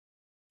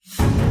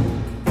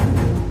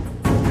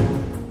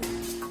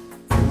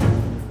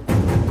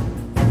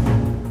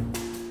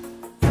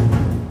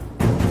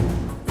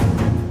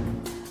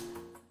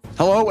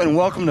Hello and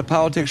welcome to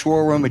Politics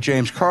War Room with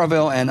James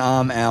Carville, and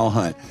I'm Al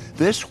Hunt.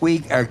 This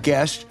week, our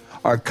guests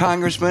are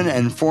Congressman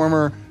and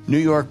former New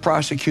York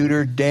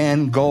prosecutor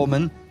Dan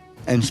Goldman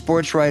and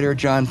sports writer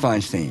John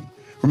Feinstein.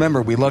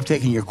 Remember, we love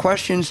taking your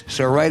questions,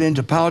 so write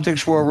into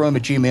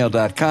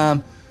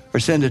politicswarroom@gmail.com or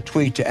send a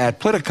tweet to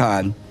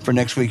 @Politicon for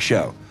next week's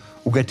show.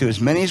 We'll get to as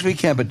many as we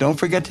can, but don't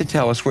forget to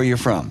tell us where you're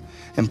from.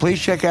 And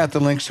please check out the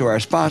links to our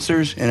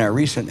sponsors in our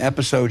recent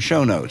episode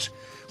show notes.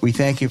 We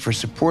thank you for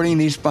supporting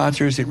these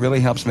sponsors. It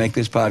really helps make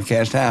this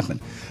podcast happen.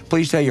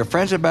 Please tell your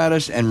friends about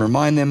us and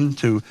remind them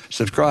to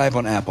subscribe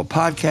on Apple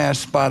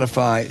Podcasts,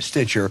 Spotify,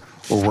 Stitcher,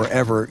 or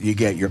wherever you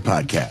get your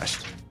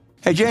podcasts.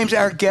 Hey, James,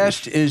 our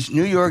guest is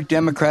New York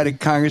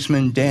Democratic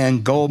Congressman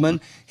Dan Goldman.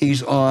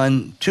 He's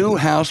on two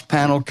House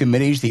panel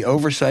committees, the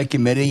Oversight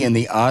Committee and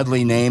the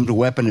oddly named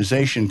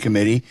Weaponization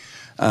Committee,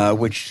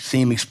 which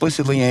seem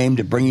explicitly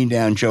aimed at bringing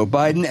down Joe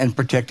Biden and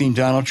protecting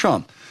Donald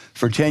Trump.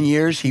 For 10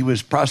 years, he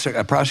was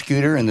a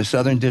prosecutor in the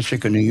Southern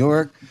District of New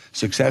York,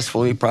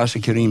 successfully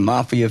prosecuting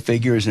mafia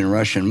figures and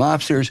Russian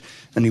mobsters,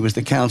 and he was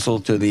the counsel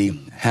to the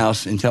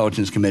House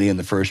Intelligence Committee in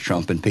the first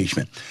Trump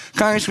impeachment.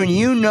 Congressman,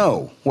 you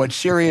know what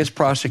serious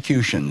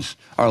prosecutions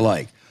are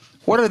like.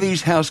 What are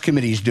these House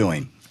committees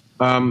doing?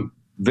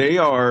 They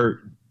are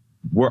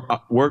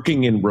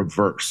working in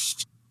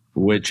reverse,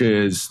 which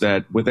is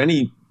that with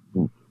any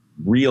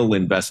real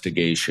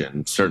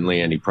investigation,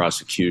 certainly any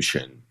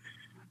prosecution,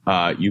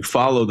 you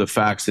follow the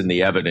facts and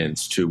the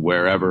evidence to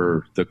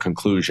wherever the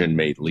conclusion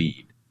may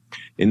lead.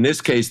 In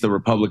this case, the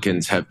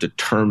Republicans have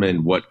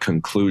determined what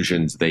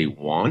conclusions they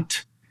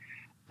want,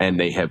 and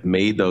they have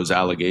made those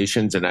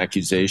allegations and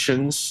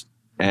accusations,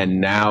 and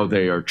now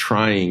they are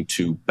trying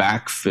to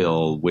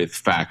backfill with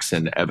facts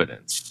and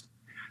evidence.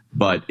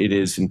 But it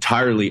is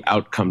entirely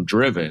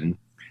outcome-driven,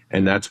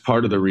 and that's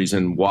part of the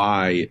reason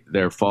why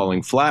they're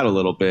falling flat a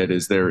little bit,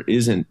 is there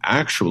isn't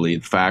actually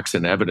facts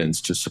and evidence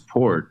to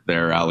support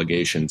their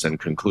allegations and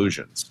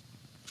conclusions.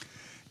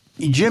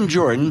 Jim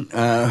Jordan,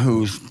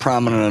 who's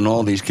prominent on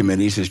all these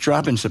committees, is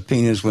dropping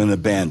subpoenas when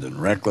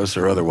abandoned, reckless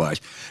or otherwise.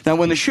 Now,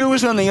 when the shoe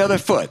was on the other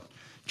foot,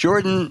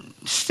 Jordan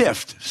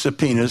stiffed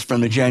subpoenas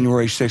from the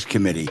January 6th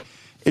committee.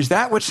 Is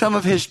that what some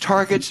of his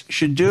targets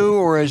should do,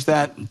 or is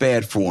that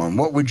bad form?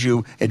 What would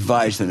you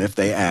advise them if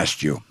they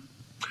asked you?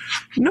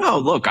 No,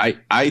 look, I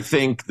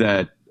think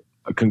that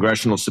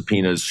congressional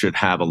subpoenas should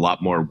have a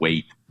lot more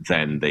weight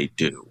than they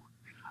do.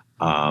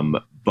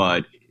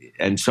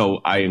 And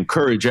so I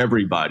encourage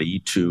everybody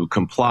to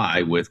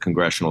comply with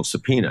congressional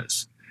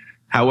subpoenas.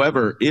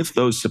 However, if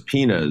those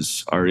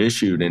subpoenas are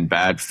issued in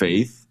bad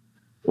faith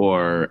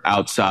or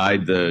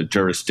outside the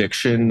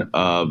jurisdiction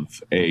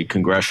of a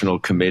congressional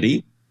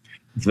committee,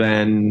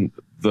 then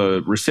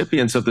the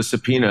recipients of the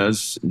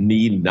subpoenas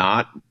need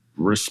not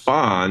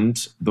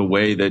respond the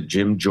way that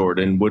Jim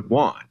Jordan would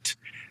want.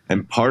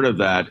 And part of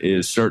that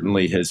is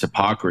certainly his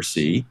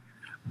hypocrisy,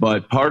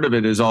 but part of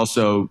it is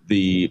also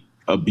the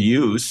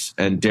abuse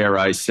and, dare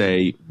I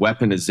say,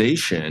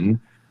 weaponization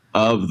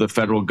of the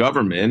federal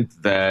government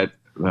that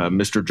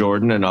Mr.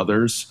 Jordan and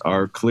others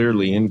are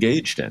clearly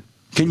engaged in.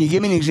 Can you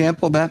give me an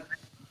example of that?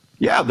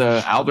 Yeah,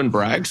 the Alvin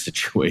Bragg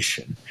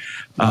situation.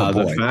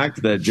 The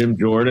fact that Jim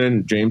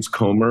Jordan, James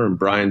Comer, and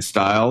Brian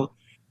Stile,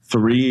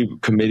 three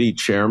committee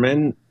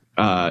chairmen,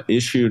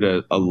 issued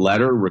a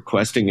letter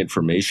requesting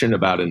information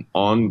about an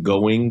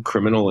ongoing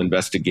criminal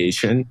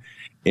investigation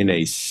in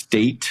a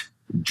state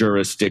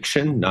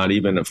jurisdiction, not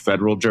even a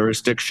federal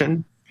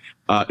jurisdiction,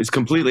 is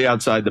completely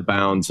outside the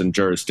bounds and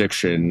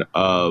jurisdiction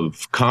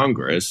of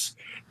Congress.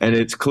 And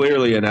it's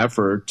clearly an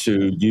effort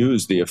to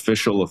use the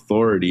official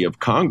authority of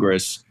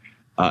Congress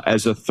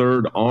as a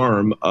third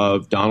arm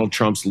of Donald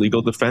Trump's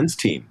legal defense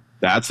team.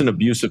 That's an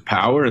abuse of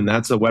power, and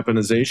that's a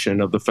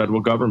weaponization of the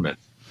federal government.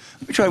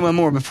 Let me try one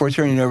more before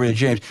turning it over to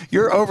James.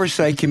 Your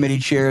Oversight Committee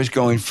chair is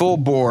going full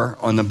bore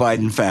on the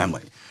Biden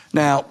family.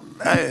 Now,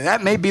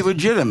 that may be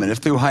legitimate if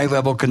through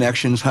high-level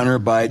connections, Hunter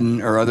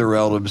Biden or other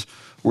relatives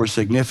were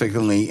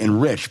significantly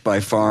enriched by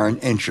foreign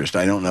interest.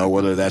 I don't know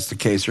whether that's the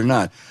case or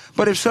not.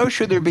 But if so,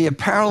 should there be a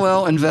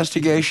parallel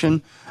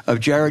investigation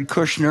of Jared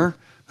Kushner,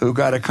 who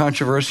got a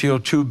controversial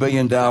 $2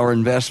 billion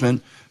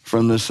investment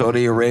from the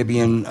Saudi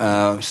Arabian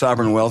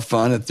Sovereign Wealth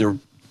Fund at the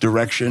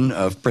direction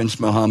of Prince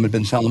Mohammed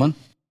bin Salman?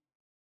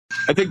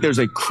 I think there's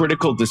a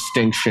critical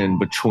distinction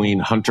between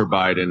Hunter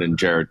Biden and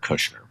Jared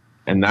Kushner,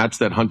 and that's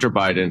that Hunter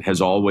Biden has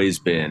always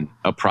been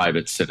a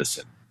private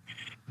citizen.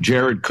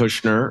 Jared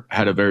Kushner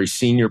had a very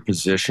senior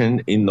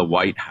position in the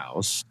White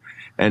House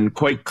and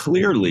quite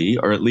clearly,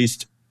 or at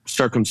least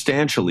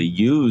circumstantially,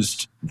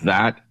 used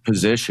that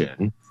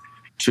position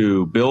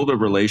to build a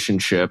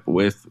relationship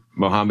with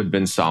Mohammed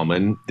bin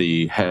Salman,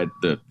 the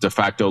de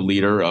facto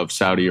leader of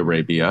Saudi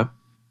Arabia,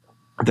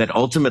 that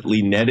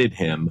ultimately netted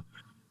him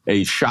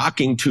a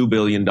shocking $2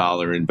 billion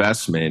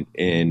investment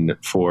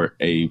for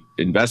a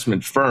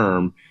investment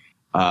firm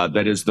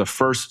that is the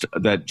first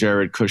that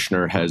Jared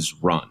Kushner has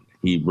run.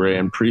 He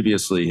ran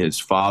previously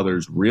his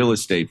father's real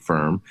estate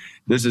firm.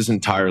 This is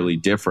entirely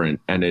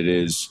different, and it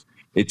is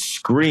It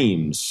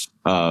screams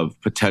of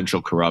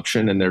potential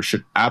corruption, and there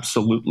should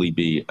absolutely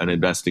be an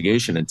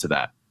investigation into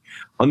that.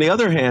 On the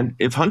other hand,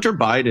 if Hunter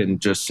Biden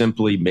just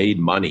simply made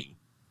money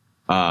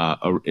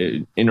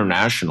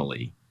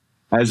internationally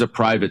as a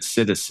private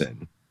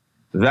citizen,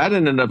 that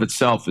in and of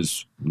itself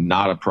is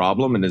not a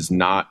problem and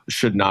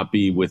should not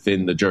be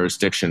within the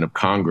jurisdiction of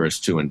Congress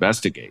to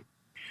investigate.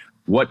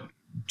 What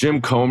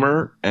Jim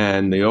Comer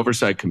and the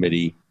Oversight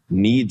Committee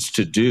needs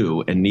to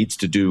do, and needs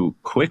to do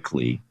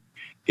quickly,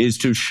 is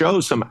to show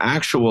some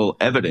actual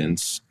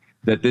evidence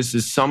that this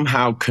is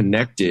somehow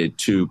connected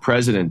to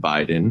President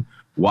Biden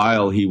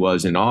while he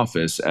was in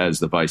office as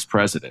the vice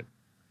president.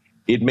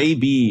 It may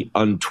be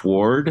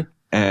untoward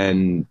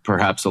and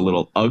perhaps a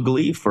little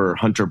ugly for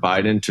Hunter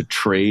Biden to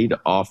trade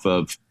off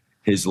of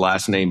his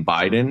last name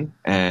Biden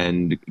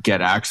and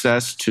get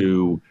access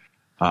to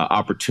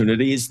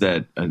opportunities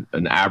that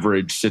an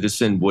average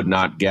citizen would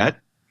not get.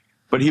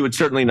 But he would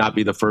certainly not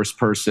be the first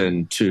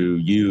person to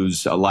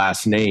use a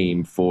last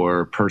name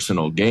for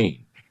personal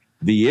gain.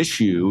 The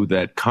issue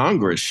that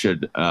Congress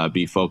should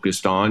be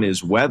focused on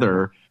is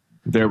whether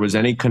there was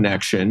any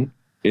connection,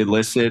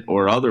 illicit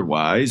or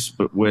otherwise,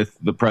 but with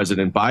the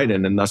President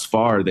Biden. And thus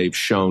far, they've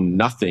shown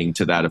nothing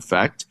to that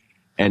effect.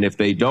 And if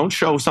they don't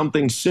show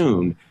something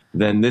soon,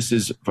 then this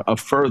is a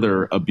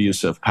further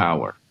abuse of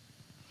power.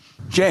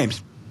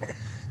 James.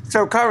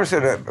 So,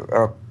 Congressman,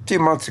 a few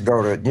months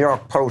ago, the New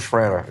York Post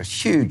ran a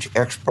huge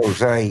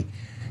expose,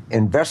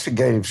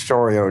 investigative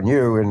story on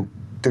you, and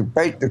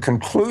the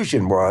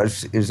conclusion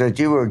is that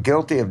you were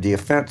guilty of the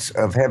offense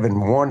of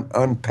having one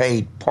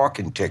unpaid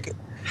parking ticket.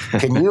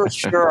 Can you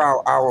assure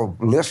our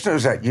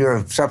listeners that you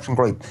have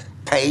subsequently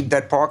paid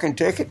that parking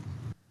ticket?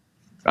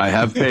 I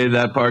have paid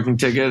that parking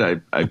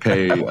ticket. I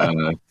pay.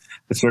 I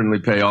certainly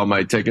pay all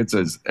my tickets,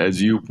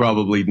 as you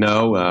probably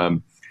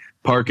know.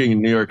 Parking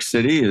in New York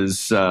City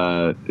is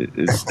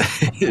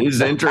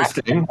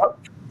interesting,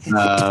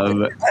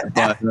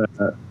 but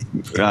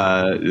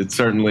it's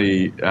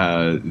certainly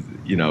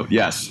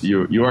yes,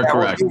 you are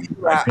correct.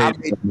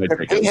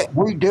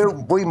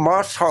 We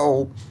must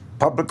hold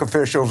public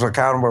officials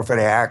accountable for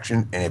their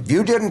action, and if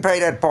you didn't pay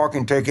that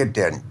parking ticket,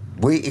 then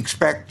we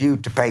expect you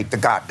to pay the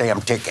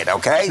goddamn ticket,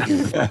 okay?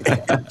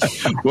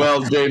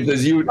 Well, James,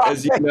 as you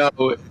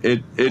know,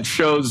 it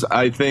shows,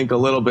 I think, a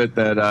little bit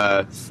that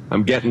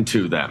I'm getting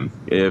to them.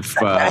 If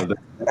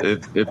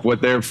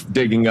what they're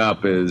digging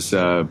up is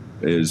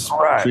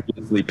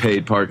previously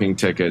paid parking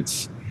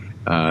tickets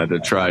to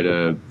try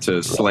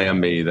to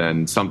slam me,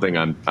 then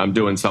I'm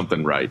doing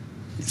something right.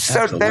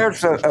 So absolutely.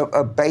 There's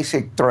a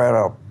basic thread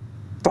of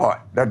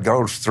thought that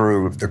goes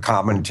through the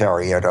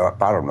commentary at I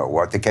don't know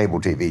what, the cable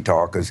TV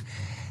talkers,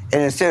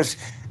 and it says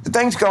the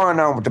things going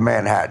on with the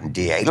Manhattan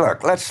DA.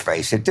 Look, let's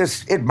face it,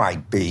 it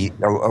might be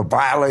a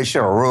violation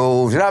of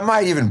rules, and it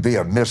might even be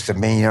a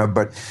misdemeanor,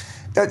 but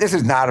this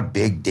is not a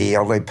big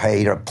deal. They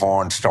paid a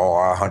porn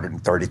star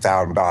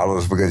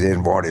 $130,000 because they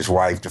didn't want his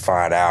wife to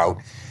find out.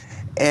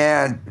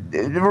 And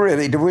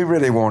really, do we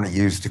really want to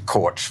use the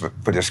courts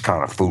for this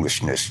kind of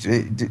foolishness?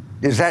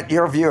 Is that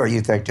your view, or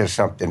you think there's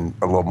something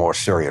a little more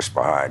serious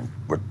behind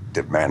what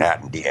the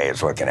Manhattan DA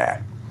is looking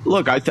at?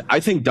 Look, I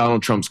think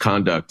Donald Trump's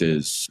conduct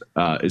is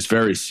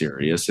very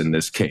serious in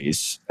this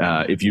case.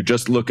 If you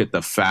just look at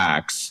the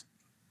facts,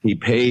 he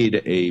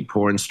paid a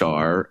porn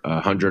star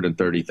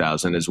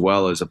 $130,000 as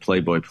well as a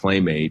Playboy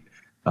Playmate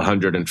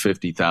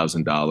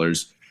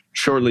 $150,000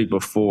 shortly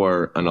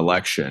before an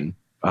election.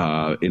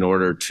 In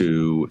order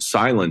to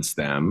silence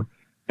them,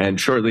 and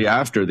shortly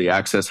after the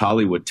Access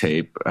Hollywood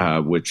tape,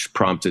 which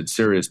prompted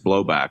serious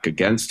blowback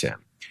against him.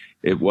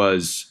 It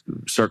was,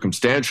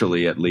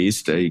 circumstantially at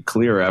least, a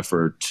clear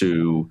effort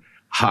to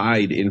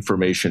hide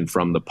information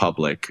from the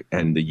public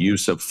and the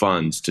use of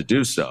funds to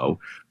do so,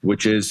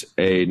 which is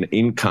an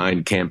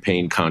in-kind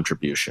campaign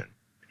contribution.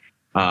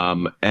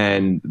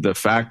 And the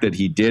fact that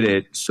he did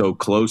it so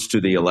close to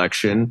the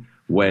election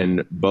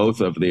when both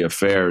of the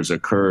affairs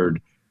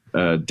occurred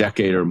a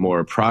decade or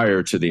more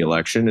prior to the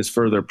election is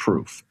further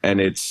proof.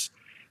 And it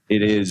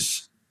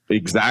is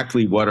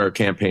exactly what our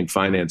campaign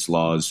finance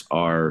laws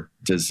are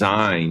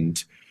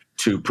designed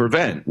to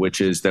prevent,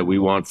 which is that we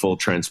want full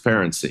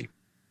transparency.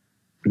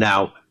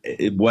 Now,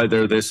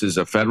 whether this is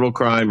a federal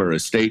crime or a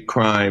state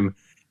crime,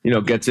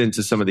 gets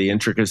into some of the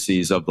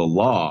intricacies of the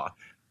law.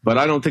 But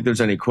I don't think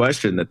there's any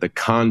question that the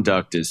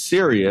conduct is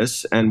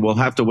serious, and we'll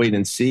have to wait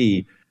and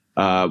see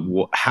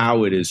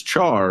how it is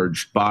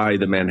charged by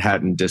the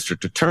Manhattan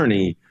District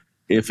Attorney,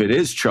 if it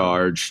is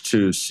charged,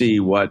 to see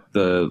what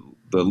the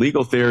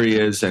legal theory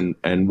is and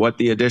what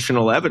the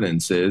additional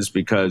evidence is,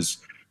 because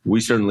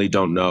we certainly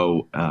don't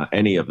know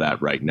any of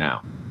that right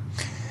now.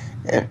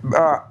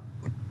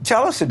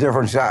 Tell us the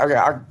difference.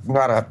 I'm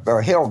not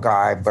a Hill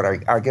guy, but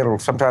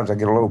sometimes I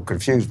get a little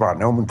confused by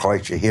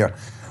nomenclature here.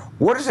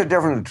 What is the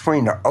difference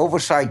between the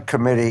Oversight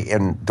Committee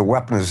and the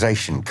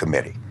Weaponization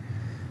Committee?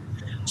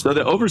 So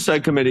the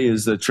Oversight Committee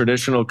is the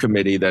traditional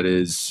committee that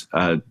is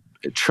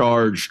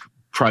charged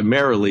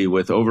primarily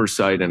with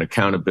oversight and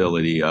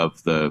accountability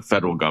of the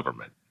federal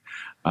government.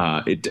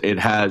 It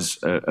has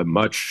a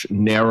much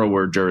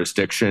narrower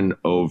jurisdiction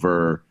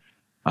over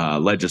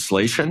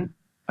legislation,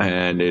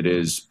 and it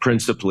is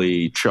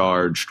principally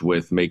charged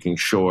with making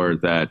sure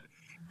that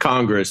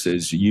Congress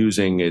is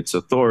using its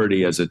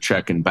authority as a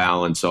check and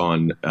balance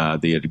on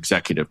the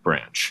executive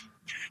branch.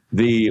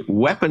 The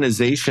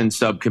weaponization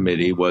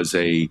subcommittee was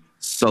a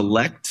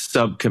select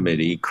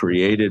subcommittee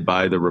created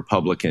by the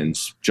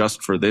Republicans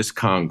just for this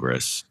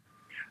Congress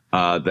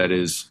that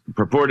is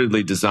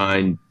purportedly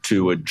designed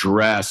to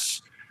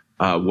address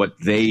what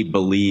they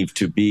believe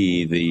to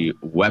be the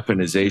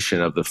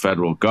weaponization of the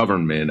federal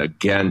government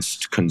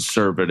against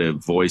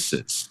conservative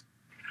voices.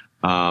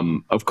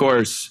 Of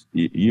course,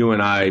 you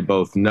and I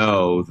both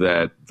know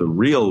that the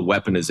real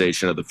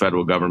weaponization of the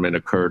federal government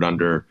occurred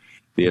under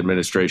the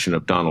administration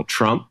of Donald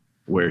Trump,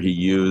 where he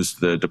used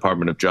the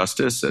Department of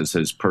Justice as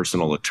his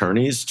personal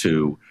attorneys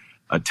to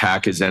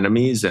attack his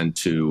enemies and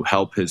to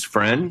help his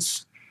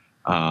friends.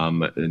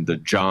 And the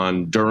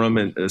John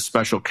Durham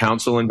special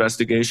counsel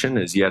investigation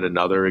is yet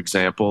another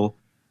example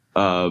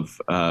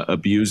of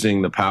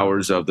abusing the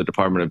powers of the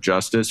Department of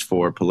Justice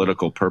for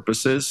political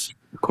purposes,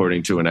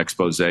 according to an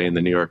expose in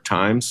the New York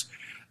Times.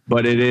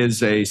 But it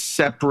is a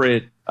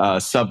separate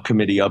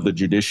subcommittee of the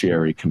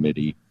Judiciary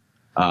Committee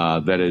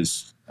that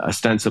is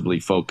ostensibly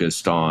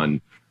focused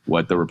on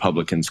what the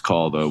Republicans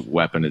call the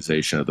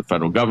weaponization of the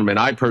federal government.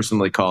 I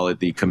personally call it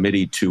the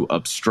Committee to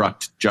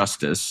Obstruct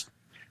Justice,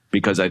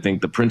 because I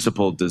think the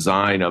principal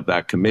design of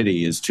that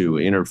committee is to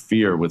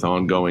interfere with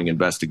ongoing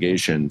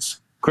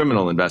investigations,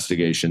 criminal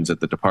investigations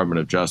at the Department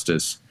of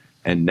Justice,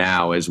 and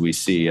now, as we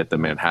see, at the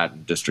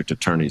Manhattan District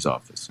Attorney's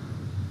Office.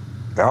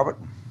 Albert?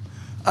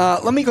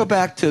 Let me go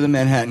back to the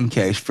Manhattan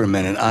case for a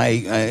minute.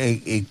 I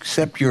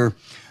accept your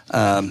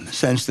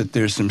sense that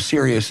there's some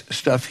serious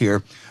stuff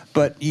here,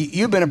 but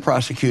you've been a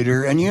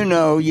prosecutor, and you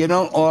know you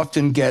don't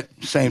often get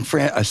St.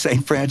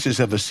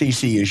 Francis of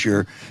Assisi as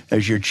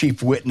your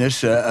chief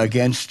witness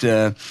against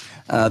the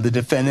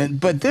defendant.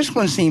 But this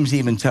one seems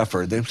even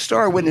tougher. The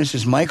star witness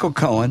is Michael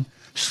Cohen,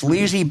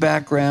 sleazy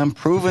background,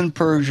 proven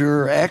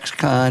perjurer,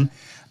 ex-con.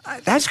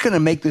 That's going to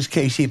make this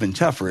case even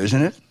tougher,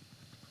 isn't it?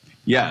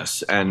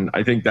 Yes, and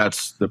I think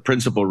that's the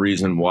principal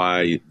reason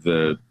why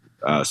the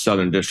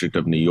Southern District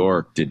of New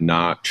York did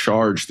not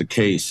charge the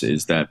case,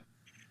 is that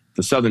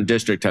the Southern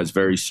District has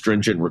very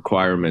stringent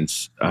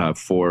requirements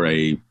for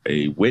a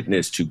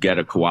witness to get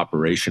a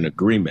cooperation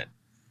agreement,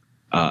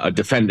 a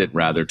defendant,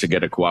 rather, to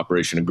get a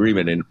cooperation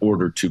agreement in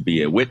order to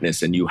be a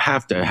witness. And you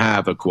have to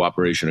have a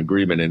cooperation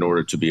agreement in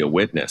order to be a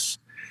witness.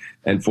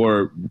 And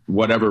for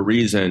whatever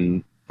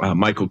reason,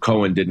 Michael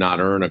Cohen did not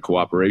earn a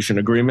cooperation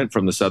agreement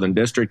from the Southern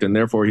District, and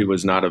therefore he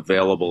was not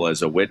available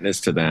as a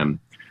witness to them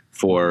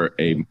for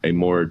a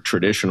more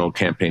traditional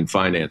campaign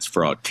finance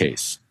fraud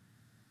case.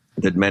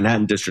 The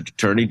Manhattan District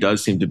Attorney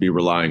does seem to be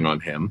relying on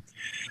him.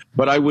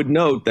 But I would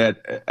note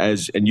that,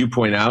 and you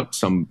point out,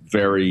 some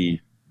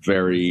very,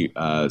 very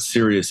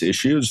serious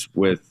issues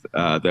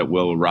that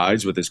will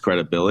arise with his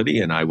credibility.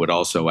 And I would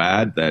also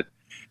add that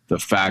the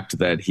fact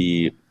that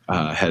he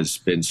has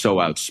been so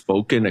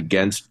outspoken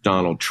against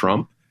Donald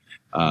Trump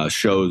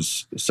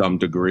shows some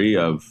degree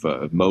of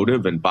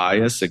motive and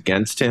bias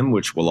against him,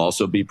 which will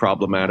also be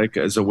problematic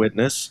as a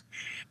witness.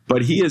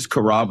 But he is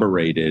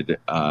corroborated,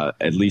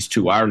 at least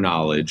to our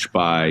knowledge,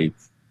 by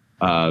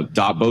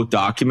both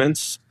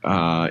documents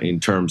in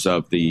terms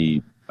of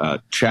the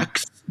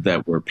checks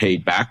that were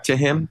paid back to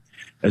him,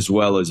 as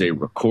well as a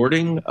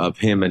recording of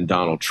him and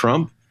Donald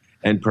Trump,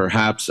 and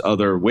perhaps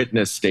other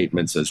witness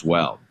statements as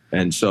well.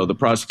 And so the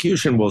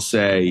prosecution will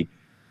say,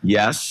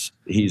 yes,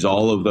 he's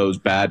all of those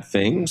bad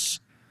things,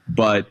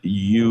 but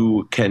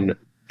you can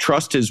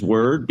trust his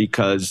word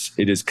because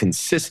it is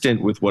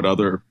consistent with what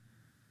other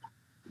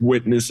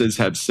witnesses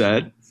have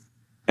said,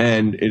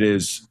 and it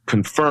is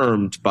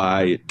confirmed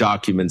by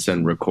documents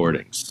and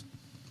recordings.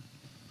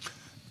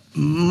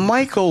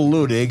 Michael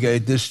Ludig, a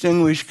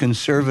distinguished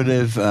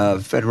conservative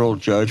former federal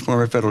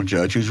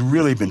judge, who's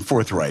really been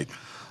forthright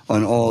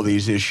on all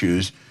these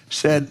issues,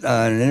 said in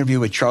an interview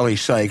with Charlie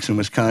Sykes in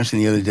Wisconsin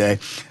the other day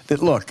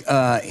that, look,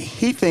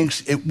 he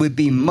thinks it would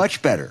be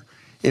much better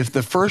if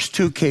the first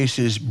two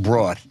cases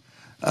brought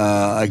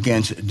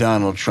against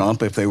Donald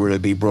Trump, if they were to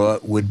be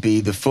brought, would be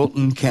the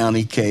Fulton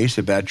County case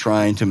about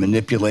trying to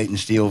manipulate and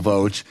steal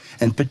votes,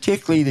 and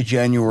particularly the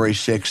January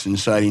 6th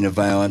inciting a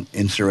violent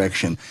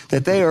insurrection,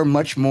 that they are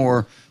much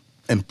more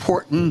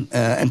important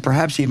and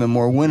perhaps even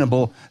more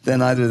winnable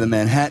than either the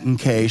Manhattan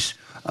case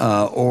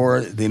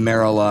or the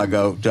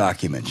Mar-a-Lago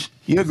documents.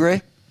 You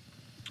agree?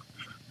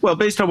 Well,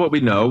 based on what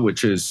we know,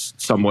 which is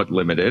somewhat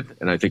limited,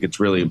 and I think it's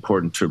really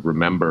important to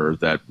remember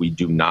that we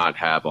do not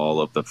have all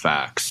of the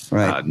facts.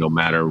 Right. No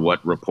matter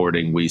what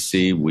reporting we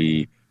see,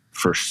 we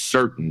for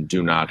certain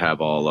do not have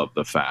all of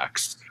the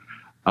facts.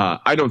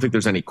 I don't think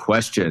there's any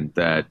question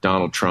that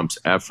Donald Trump's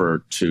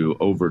effort to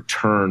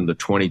overturn the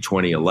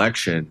 2020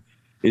 election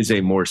is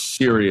a more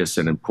serious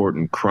and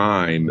important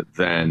crime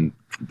than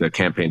the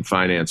campaign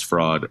finance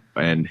fraud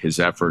and his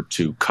effort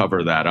to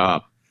cover that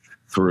up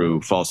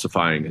through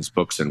falsifying his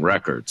books and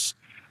records.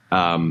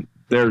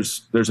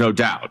 there's no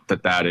doubt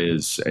that that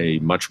is a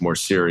much more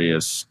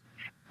serious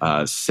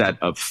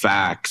set of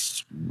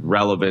facts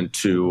relevant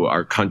to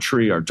our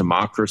country, our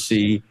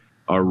democracy,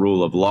 our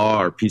rule of law,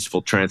 our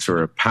peaceful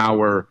transfer of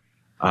power.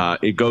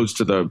 It goes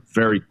to the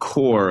very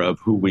core of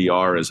who we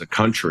are as a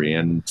country.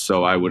 And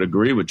so I would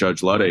agree with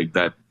Judge Luttig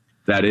that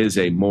that is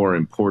a more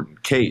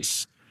important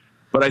case.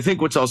 But I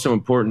think what's also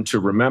important to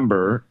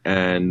remember,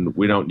 and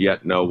we don't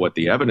yet know what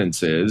the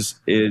evidence is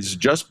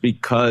just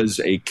because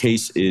a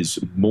case is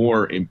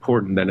more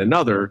important than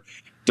another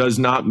does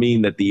not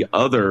mean that the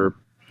other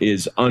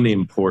is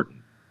unimportant.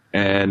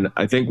 And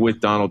I think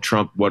with Donald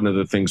Trump, one of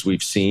the things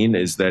we've seen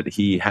is that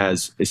he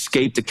has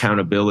escaped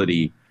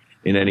accountability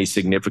in any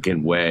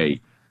significant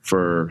way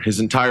for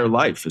his entire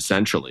life,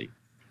 essentially.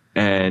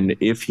 And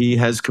if he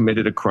has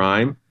committed a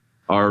crime,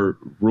 our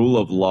rule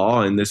of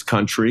law in this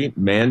country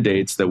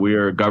mandates that we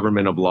are a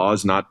government of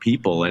laws, not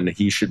people, and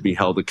he should be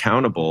held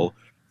accountable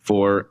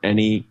for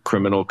any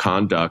criminal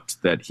conduct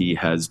that he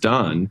has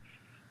done.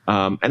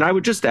 And I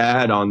would just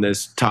add on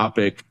this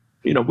topic,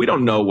 we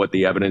don't know what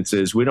the evidence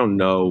is. We don't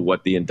know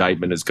what the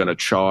indictment is going to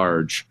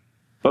charge.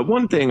 But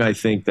one thing I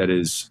think that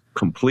is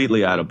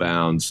completely out of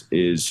bounds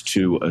is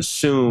to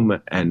assume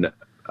and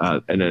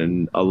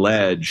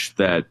allege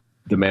that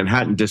the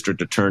Manhattan District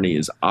Attorney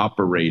is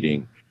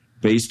operating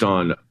based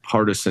on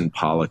partisan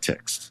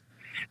politics.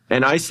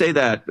 And I say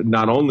that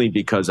not only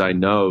because I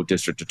know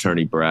District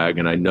Attorney Bragg,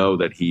 and I know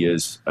that he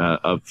is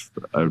of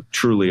a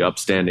truly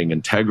upstanding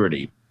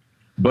integrity,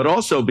 but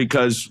also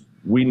because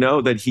we know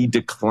that he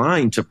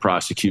declined to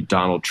prosecute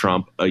Donald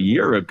Trump a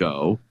year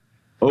ago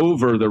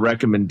over the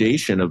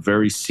recommendation of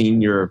very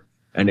senior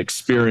and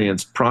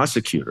experienced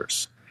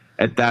prosecutors.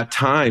 At that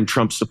time,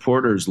 Trump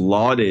supporters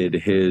lauded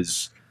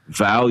his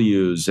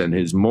values and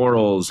his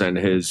morals and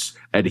his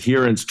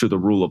adherence to the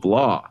rule of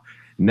law.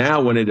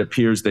 Now, when it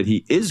appears that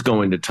he is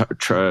going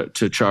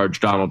to charge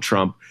Donald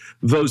Trump,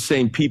 those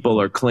same people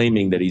are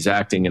claiming that he's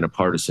acting in a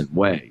partisan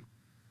way.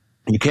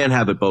 You can't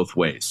have it both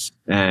ways.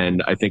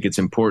 And I think it's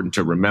important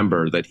to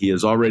remember that he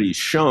has already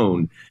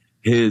shown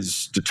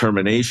his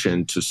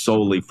determination to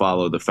solely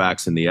follow the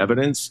facts and the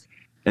evidence.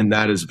 And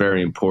that is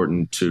very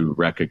important to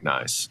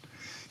recognize.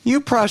 You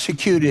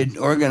prosecuted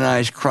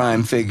organized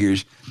crime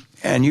figures,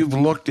 and you've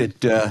looked at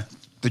the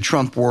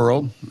Trump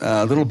world,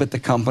 a little bit the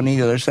company,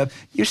 the other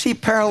stuff. You see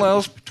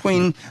parallels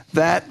between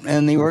that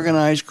and the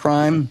organized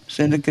crime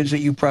syndicates that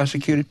you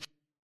prosecuted?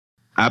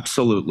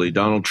 Absolutely.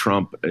 Donald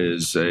Trump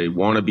is a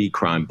wannabe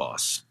crime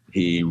boss.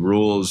 He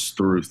rules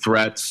through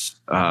threats,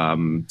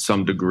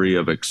 some degree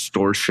of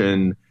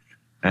extortion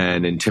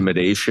and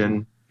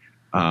intimidation.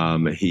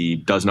 He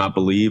does not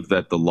believe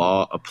that the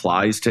law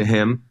applies to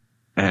him,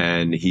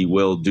 and he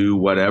will do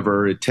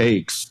whatever it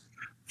takes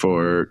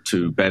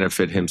to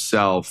benefit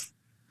himself,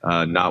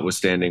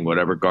 notwithstanding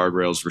whatever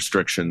guardrails,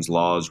 restrictions,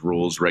 laws,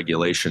 rules,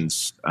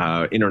 regulations,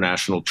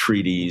 international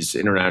treaties,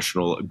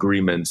 international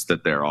agreements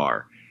that there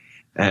are.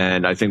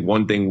 And I think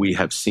one thing we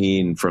have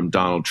seen from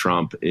Donald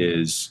Trump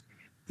is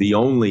the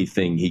only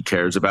thing he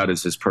cares about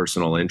is his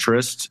personal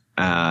interest,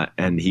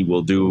 and he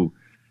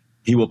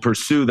will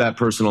pursue that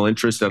personal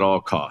interest at all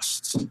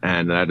costs.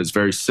 And that is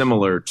very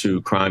similar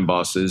to crime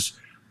bosses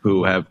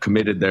who have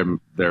committed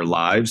their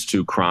lives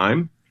to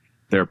crime.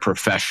 Their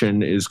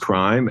profession is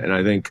crime. And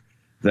I think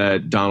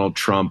that Donald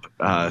Trump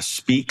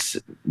speaks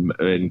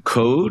in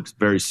code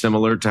very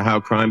similar to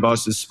how crime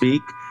bosses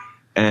speak.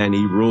 And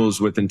he rules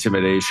with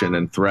intimidation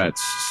and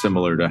threats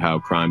similar to how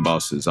crime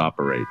bosses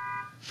operate.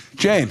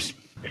 James.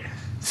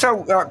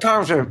 So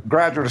Tom's a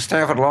graduate of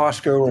Stanford Law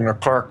School and a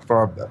clerk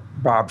for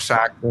Bob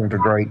Sack, one of the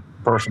great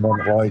personal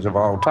lawyers of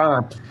all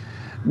time.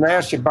 And I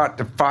asked you about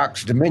the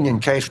Fox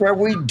Dominion case, where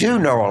we do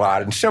know a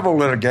lot. In civil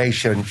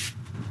litigation,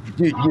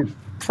 you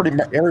pretty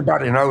much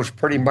everybody knows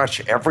pretty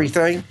much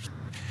everything.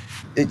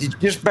 It's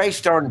just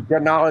based on your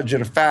knowledge of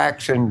the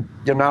facts and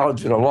your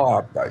knowledge of the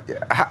law.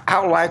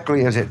 How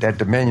likely is it that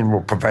Dominion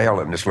will prevail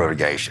in this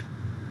litigation?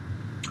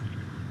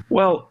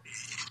 Well,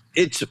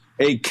 it's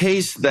a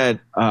case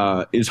that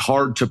is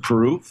hard to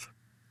prove,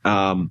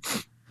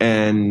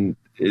 and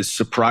is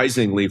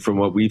surprisingly, from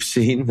what we've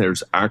seen,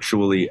 there's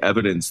actually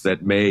evidence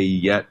that may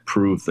yet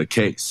prove the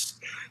case.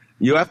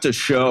 You have to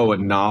show a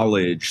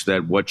knowledge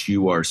that what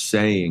you are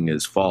saying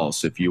is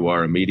false if you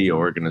are a media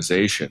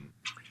organization.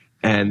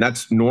 And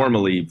that's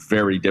normally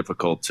very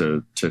difficult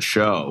to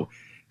show.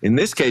 In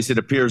this case, it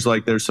appears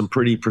like there's some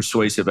pretty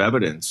persuasive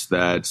evidence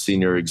that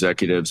senior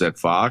executives at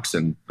Fox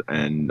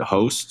and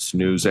hosts,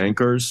 news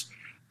anchors,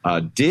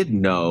 did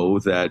know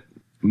that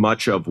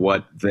much of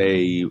what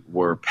they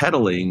were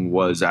peddling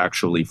was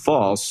actually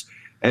false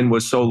and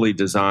was solely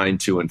designed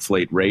to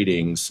inflate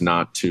ratings,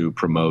 not to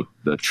promote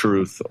the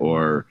truth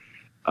or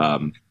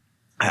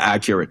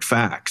accurate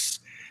facts.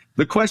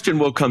 The question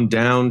will come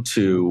down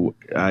to,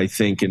 I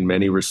think, in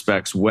many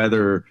respects,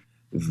 whether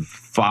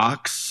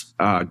Fox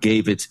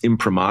gave its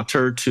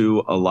imprimatur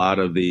to a lot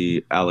of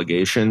the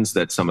allegations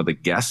that some of the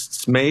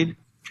guests made,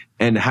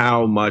 and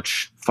how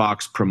much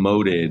Fox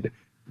promoted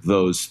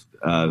those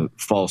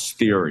false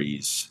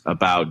theories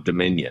about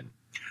Dominion.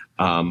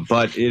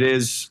 But it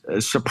is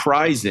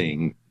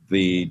surprising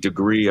the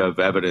degree of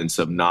evidence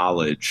of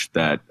knowledge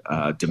that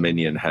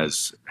Dominion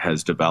has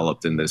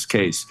developed in this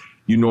case.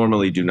 You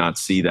normally do not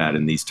see that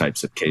in these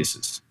types of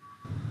cases.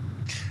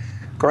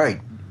 Great.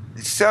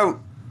 So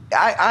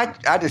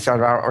I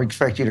decided I don't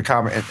expect you to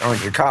comment on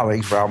your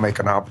colleagues, but I'll make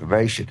an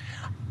observation.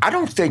 I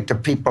don't think the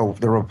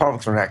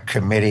Republicans on that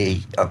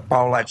committee are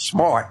all that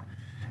smart.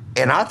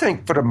 And I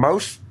think for the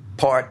most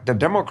part, the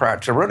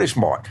Democrats are really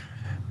smart.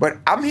 But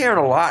I'm hearing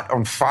a lot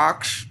on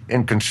Fox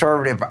and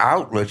conservative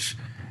outlets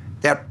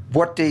that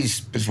what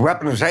this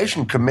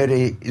weaponization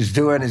committee is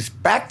doing is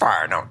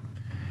backfiring on them.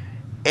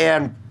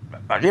 And,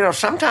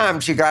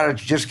 sometimes you got to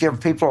just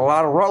give people a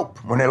lot of rope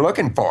when they're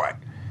looking for it.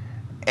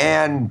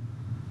 And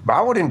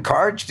I would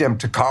encourage them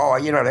to call,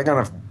 they're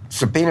going to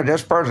subpoena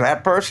this person,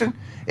 that person.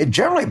 It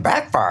generally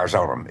backfires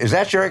on them. Is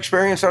that your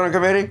experience on a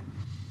committee?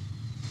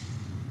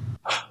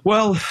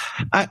 Well,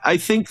 I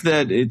think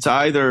that it's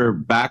either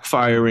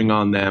backfiring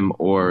on them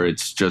or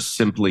it's just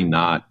simply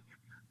not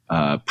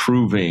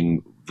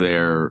proving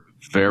their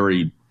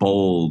very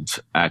bold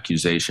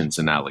accusations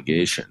and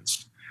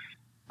allegations.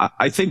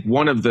 I think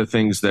one of the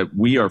things that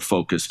we are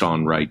focused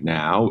on right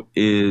now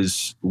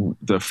is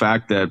the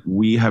fact that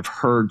we have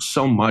heard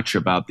so much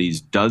about these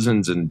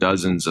dozens and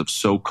dozens of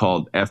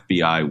so-called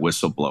FBI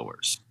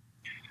whistleblowers.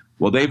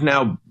 Well,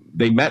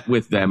 they met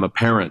with them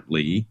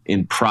apparently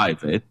in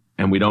private,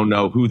 and we don't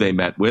know who they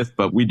met with,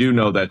 but we do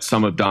know that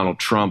some of Donald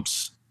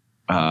Trump's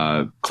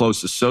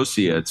close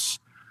associates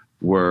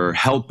were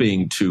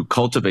helping to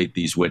cultivate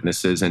these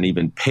witnesses and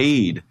even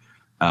paid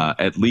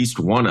at least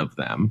one of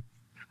them.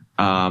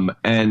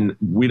 And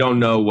we don't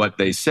know what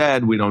they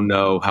said. We don't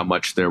know how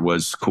much there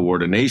was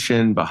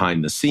coordination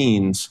behind the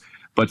scenes.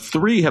 But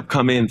 3 have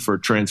come in for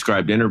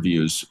transcribed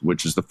interviews,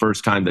 which is the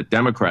first time that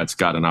Democrats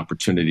got an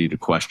opportunity to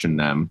question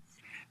them.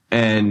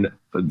 And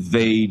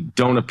they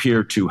don't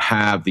appear to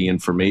have the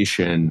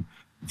information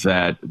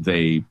that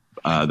the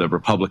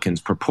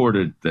Republicans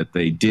purported that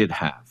they did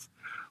have.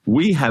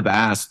 We have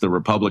asked the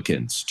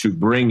Republicans to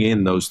bring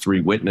in those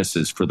 3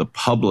 witnesses for the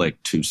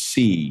public to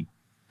see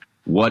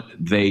what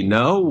they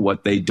know,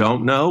 what they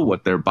don't know,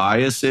 what their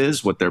bias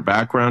is, what their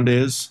background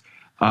is,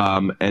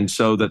 and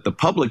so that the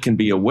public can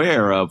be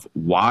aware of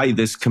why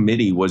this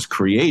committee was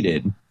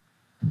created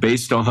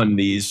based on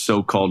these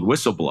so-called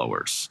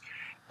whistleblowers.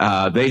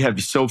 They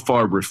have so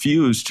far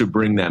refused to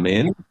bring them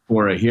in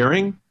for a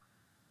hearing,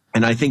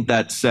 and I think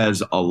that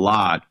says a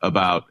lot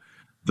about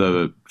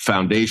the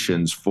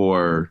foundations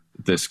for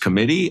this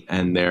committee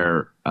and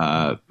their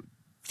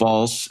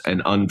false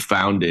and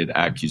unfounded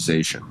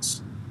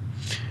accusations.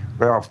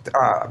 Well,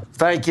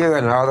 thank you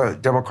and other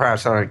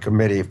Democrats on the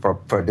committee for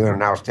doing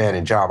an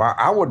outstanding job.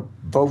 I would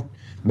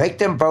make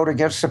them vote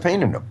against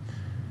subpoenaing them.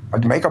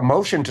 I'd make a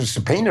motion to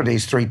subpoena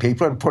these 3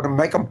 people and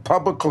make them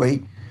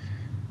publicly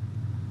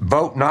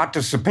vote not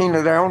to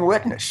subpoena their own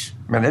witness.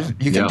 I mean,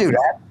 you can do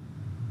that.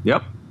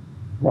 Yep.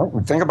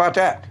 Well, think about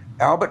that.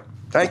 Albert,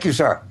 thank you,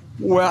 sir.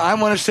 Well, I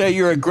want to say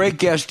you're a great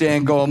guest,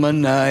 Dan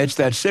Goldman. It's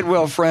that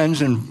Sidwell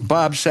Friends and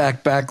Bob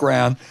Sack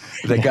background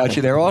that got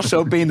you there.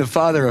 Also, being the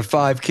father of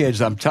 5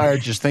 kids, I'm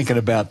tired just thinking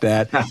about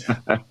that.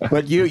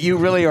 But you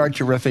really are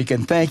terrific,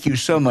 and thank you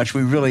so much.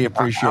 We really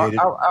appreciate it.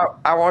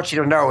 I want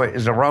you to know,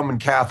 as a Roman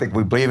Catholic,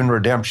 we believe in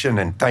redemption,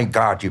 and thank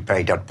God you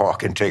paid that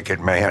parking ticket,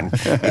 man.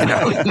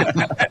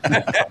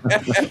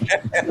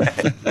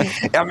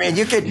 I mean,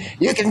 you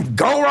can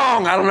go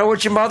wrong. I don't know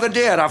what your mother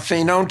did. I've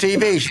seen on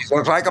TV. She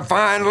looks like a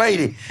fine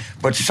lady.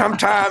 But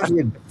sometimes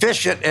you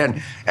fish it,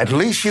 and at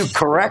least you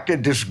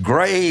corrected this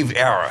grave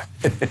error.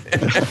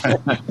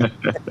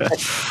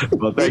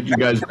 Well, thank you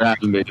guys for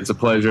having me. It's a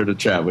pleasure to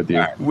chat with you.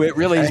 It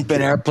really has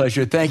been our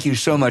pleasure. Thank you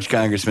so much,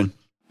 Congressman.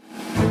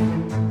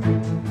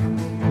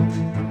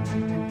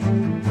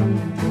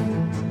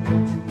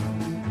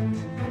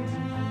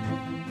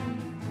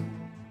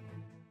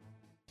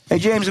 Hey,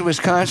 James, the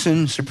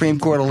Wisconsin Supreme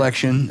Court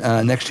election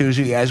next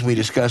Tuesday, as we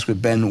discussed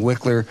with Ben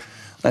Wickler,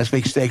 last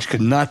week's stakes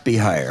could not be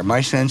higher.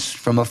 My sense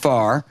from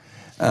afar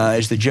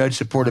is the judge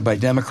supported by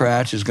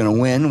Democrats is going to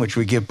win, which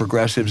would give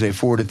progressives a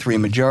 4-3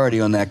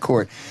 majority on that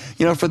court.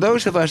 For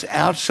those of us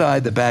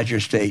outside the Badger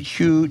State,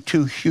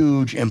 2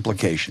 huge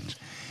implications.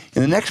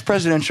 In the next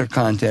presidential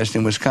contest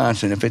in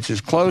Wisconsin, if it's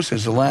as close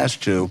as the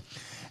last 2,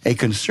 a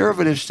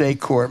conservative state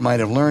court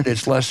might have learned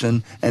its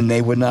lesson, and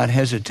they would not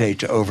hesitate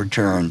to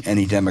overturn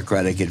any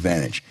Democratic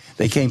advantage.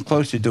 They came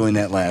close to doing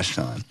that last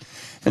time.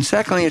 And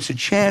secondly, it's a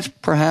chance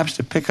perhaps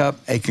to pick up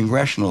a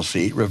congressional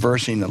seat,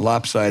 reversing the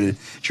lopsided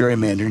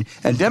gerrymandering.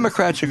 And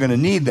Democrats are going to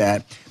need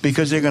that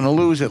because they're going to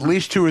lose at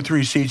least 2 or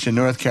 3 seats in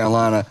North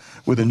Carolina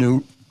with a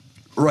new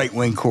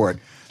right-wing court.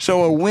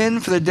 So a win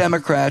for the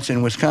Democrats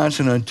in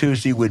Wisconsin on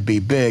Tuesday would be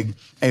big.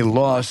 A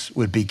loss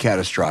would be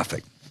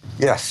catastrophic.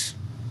 Yes.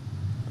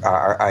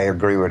 I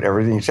agree with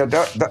everything you said.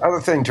 The other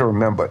thing to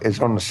remember is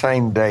on the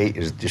same day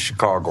as the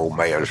Chicago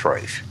mayor's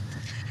race.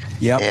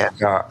 Yep. And,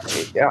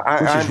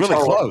 which is really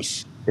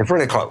close. It's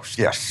really close,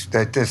 yes.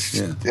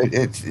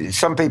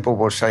 Some people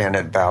were saying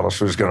that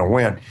Vallis was going to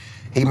win.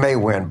 He may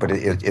win, but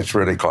it's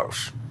really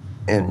close.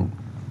 And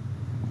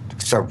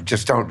So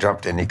just don't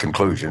jump to any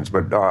conclusions.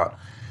 But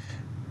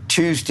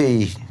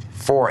Tuesday,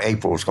 4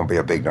 April is going to be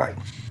a big night.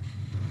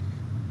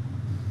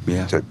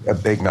 Yeah. It's a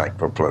big night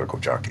for political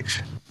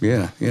junkies.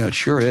 Yeah, it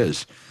sure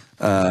is.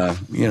 A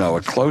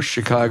close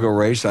Chicago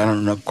race. I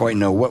don't quite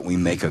know what we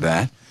make of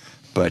that.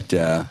 But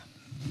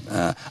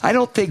I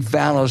don't think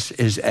Vallas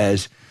is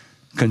as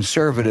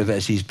conservative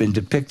as he's been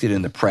depicted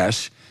in the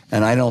press,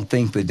 and I don't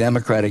think the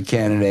Democratic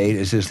candidate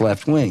is as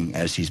left-wing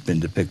as he's been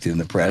depicted in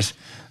the press,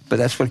 but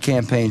that's what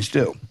campaigns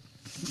do.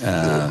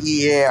 I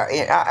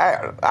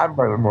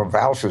remember when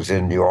Vallas was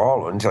in New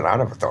Orleans, and I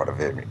never thought of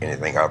him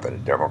anything other than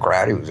a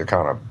Democrat. He was a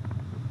kind of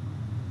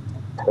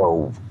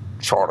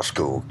pro-charter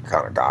school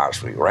kind of guy,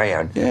 so he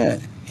ran. Yeah,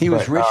 he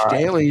was Rich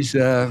Daley's,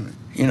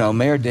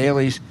 Mayor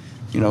Daley's,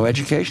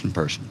 education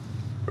person.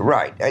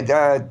 Right.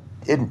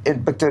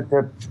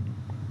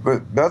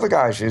 But the other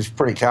guy is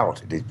pretty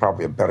talented. He's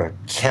probably a better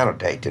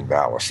candidate than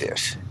Vallas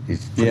is.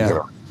 He's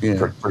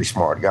pretty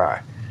smart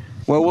guy.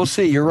 Well, we'll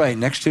see. You're right.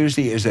 Next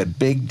Tuesday is a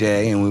big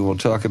day, and we will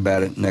talk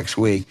about it next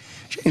week.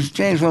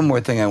 James, one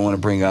more thing I want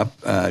to bring up,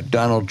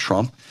 Donald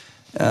Trump.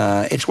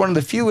 It's one of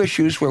the few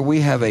issues where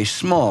we have a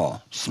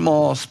small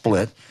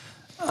split.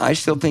 I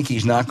still think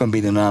he's not going to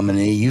be the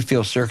nominee. You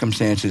feel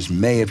circumstances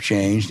may have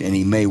changed, and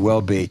he may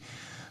well be.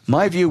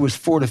 My view was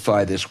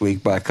fortified this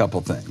week by a couple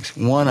things.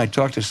 One, I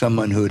talked to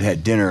someone who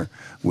had dinner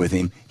with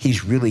him.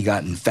 He's really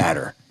gotten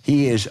fatter.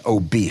 He is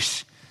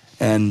obese.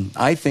 And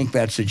I think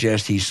that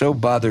suggests he's so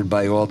bothered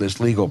by all this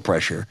legal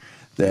pressure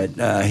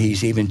that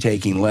he's even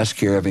taking less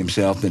care of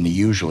himself than he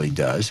usually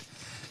does.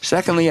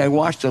 Secondly, I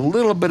watched a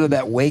little bit of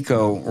that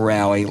Waco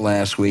rally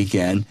last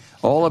weekend,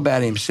 all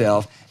about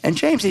himself. And,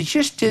 James, it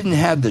just didn't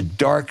have the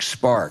dark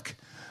spark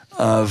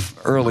of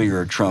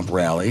earlier Trump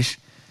rallies.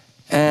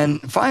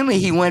 And finally,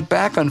 he went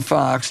back on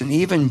Fox, and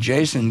even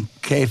Jason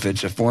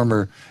Chaffetz, a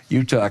former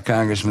Utah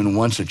congressman,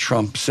 once a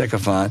Trump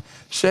sycophant,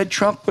 said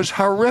Trump was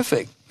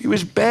horrific. He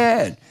was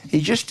bad.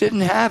 He just didn't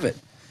have it.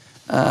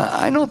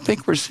 I don't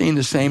think we're seeing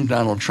the same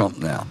Donald Trump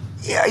now.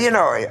 Yeah,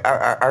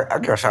 I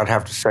guess I'd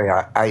have to say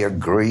I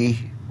agree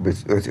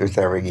with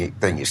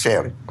everything you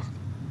said.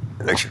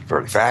 I think it's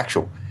very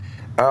factual.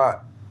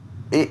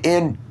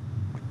 And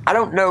I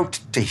don't know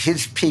to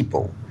his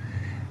people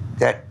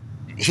that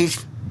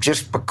he's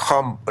just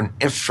become an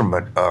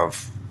instrument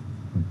of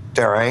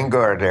their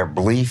anger or their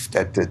belief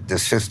that the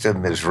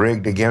system is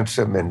rigged against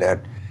them, and that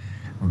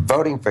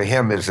voting for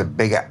him is a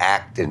bigger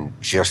act than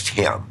just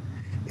him.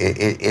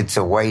 It's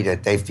a way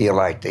that they feel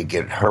like they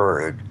get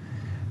heard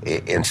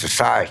in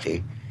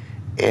society.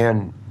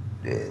 And,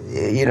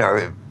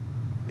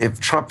 if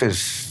Trump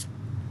is,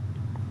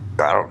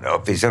 I don't know,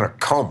 if he's in a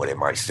coma, they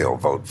might still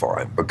vote for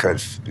him,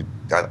 because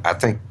I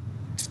think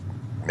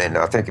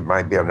it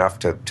might be enough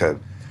to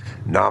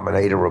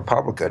nominate a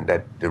Republican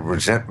that the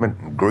resentment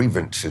and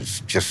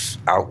grievances just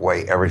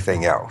outweigh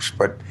everything else.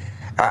 But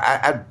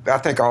I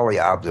think all the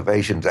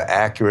observations are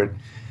accurate.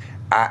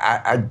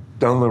 The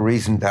only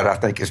reason that I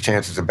think his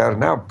chances are better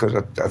now, because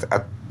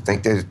I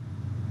think there's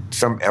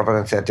some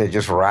evidence that they're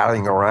just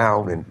rallying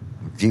around and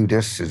view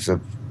this as a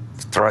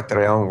threat to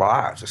their own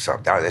lives or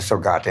something. They're so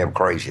goddamn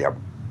crazy.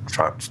 I'm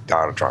trying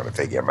to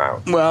figure him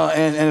out. Well,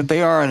 and if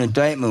they are an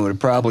indictment, it would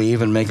probably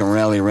even make them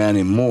rally around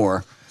him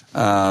more.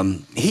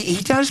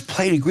 He does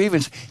play to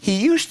grievance. He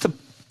used to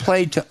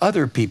play to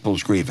other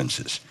people's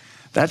grievances.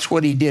 That's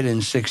what he did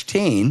in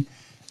 16,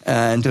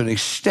 and to an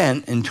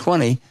extent in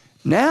 20.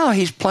 Now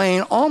he's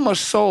playing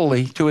almost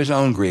solely to his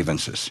own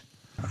grievances.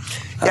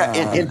 Yeah,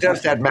 it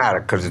does that matter,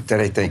 because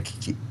I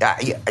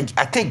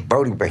think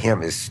voting for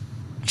him is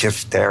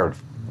just their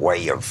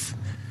way of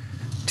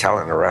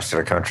telling the rest of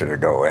the country to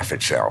go F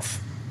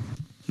itself.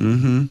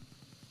 Mm-hmm.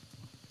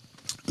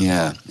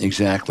 Yeah,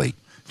 exactly.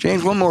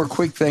 James, one more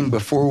quick thing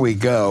before we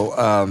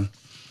go.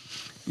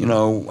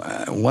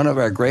 One of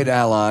our great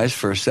allies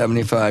for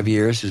 75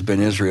 years has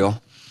been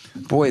Israel.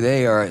 Boy,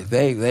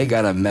 they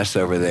got a mess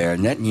over there.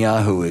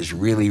 Netanyahu is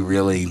really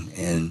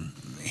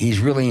he's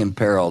really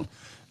imperiled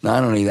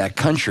not only that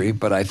country,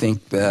 but I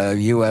think the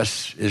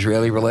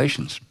U.S.-Israeli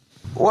relations.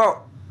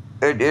 Well,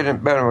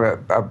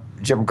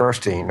 Jim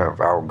Gerstein,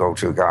 our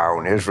go-to guy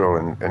on Israel,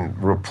 and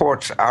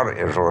reports out of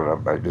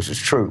Israel, and this is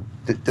true.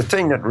 The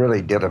thing that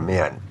really did him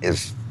in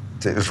is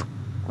the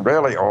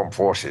Israeli armed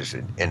forces,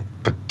 and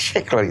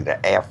particularly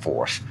the Air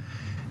Force,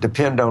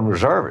 depend on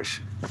reservists.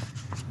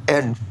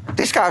 And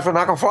these guys were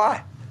not going to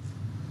fly.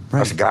 Right,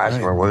 Those guys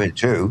were women,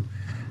 too.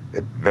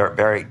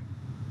 Very,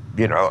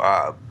 they were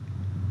not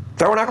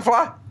going to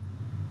fly.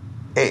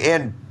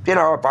 And if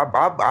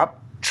I'm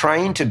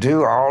trained to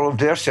do all of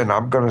this, and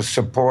I'm going to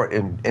support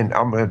and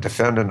I'm going to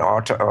defend an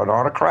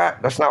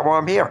autocrat, that's not why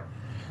I'm here.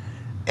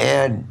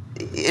 And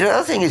the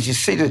other thing is, you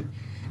see the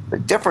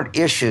different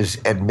issues,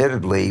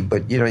 admittedly,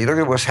 but you look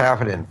at what's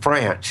happening in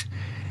France,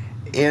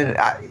 and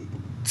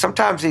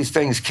sometimes these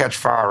things catch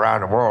fire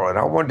around the world, and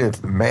I wonder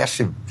if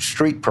massive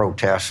street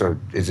protests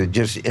is it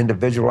just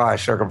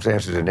individualized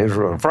circumstances in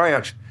Israel and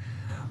France,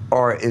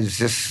 or is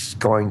this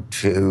going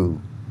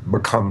to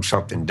become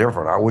something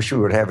different. I wish we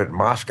would have it in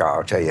Moscow.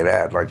 I'll tell you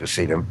that. I'd like to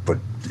see them, but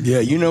Yeah,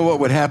 you know what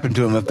would happen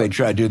to them if they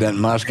tried to do that in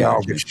they Moscow?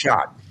 all get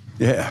shot.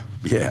 Yeah.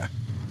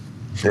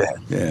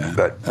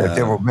 But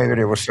maybe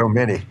there were so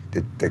many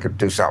that they could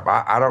do something.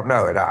 I don't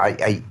know. And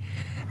I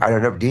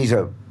don't know. These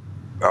are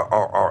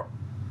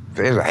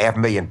there's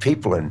 500,000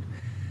 people in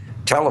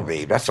Tel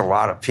Aviv. That's a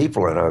lot of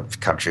people in a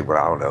country with,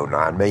 I don't know,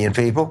 9 million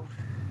people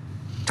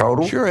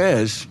total. Sure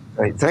is.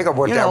 I mean, think of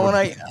what that would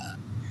be.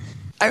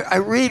 I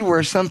read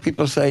where some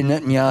people say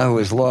Netanyahu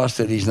has lost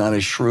it. He's not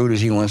as shrewd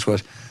as he once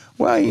was.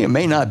 Well, he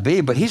may not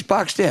be, but he's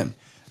boxed in.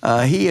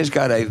 He has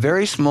got a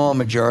very small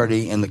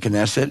majority in the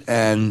Knesset,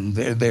 and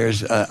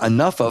there's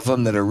enough of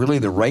them that are really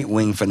the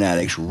right-wing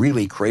fanatics,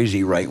 really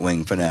crazy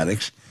right-wing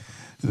fanatics,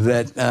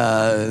 that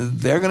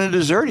they're going to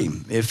desert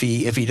him if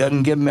he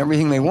doesn't give them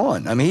everything they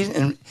want. I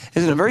mean,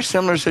 he's in a very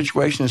similar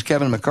situation as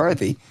Kevin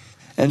McCarthy.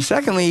 And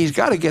secondly, he's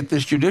got to get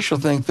this judicial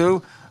thing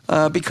through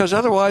because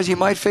otherwise he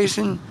might face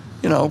prison.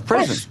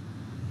 Yes.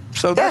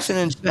 So that's an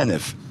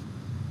incentive.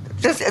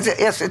 It's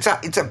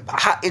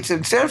an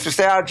incentive to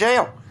stay out of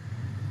jail.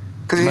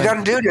 Because if he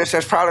doesn't do this,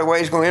 that's probably where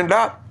he's going to end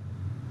up.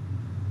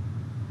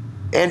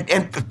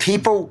 And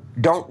people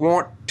don't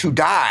want to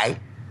die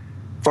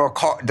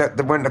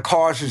when the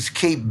cause is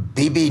keep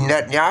Bibi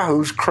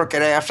Netanyahu's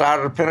crooked ass out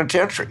of the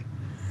penitentiary.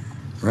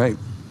 Right.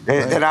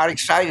 They're not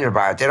excited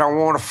about it. They don't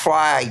want to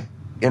fly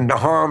into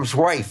harm's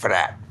way for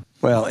that.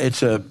 Well, it's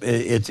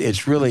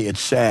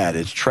sad.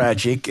 It's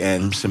tragic,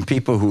 and some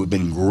people who have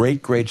been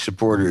great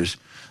supporters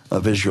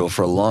of Israel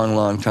for a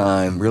long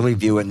time really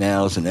view it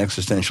now as an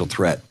existential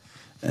threat.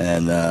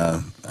 And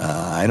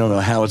I don't know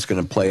how it's going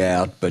to play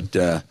out, but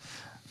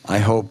I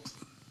hope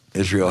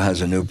Israel has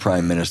a new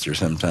prime minister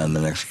sometime in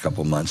the next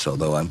couple months,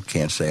 although I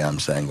can't say I'm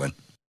sanguine.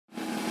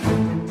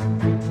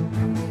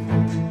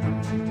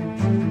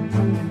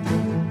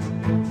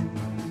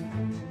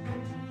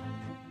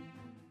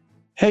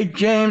 Hey,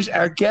 James,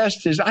 our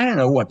guest is, I don't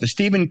know what, the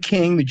Stephen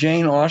King, the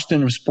Jane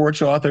Austen of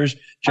sports authors,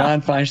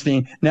 John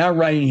Feinstein, now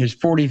writing his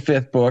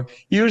 45th book.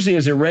 Usually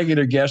as a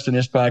regular guest in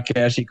this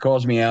podcast, he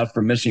calls me out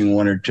for missing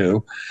one or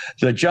two.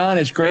 So, John,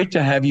 it's great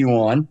to have you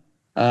on.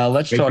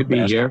 Let's talk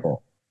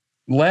basketball.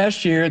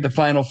 Last year, the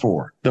Final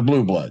Four, the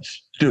Blue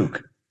Bloods,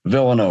 Duke,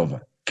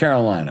 Villanova,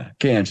 Carolina,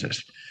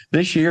 Kansas.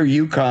 This year,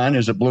 UConn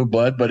is a Blue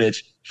Blood, but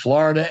it's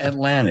Florida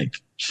Atlantic,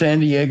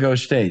 San Diego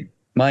State,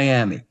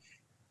 Miami.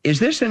 Is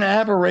this an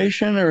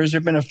aberration, or has there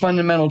been a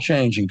fundamental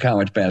change in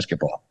college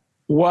basketball?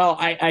 Well,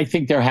 I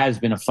think there has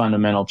been a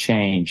fundamental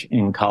change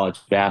in college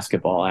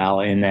basketball,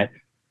 Al, in that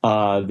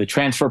the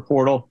transfer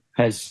portal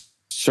has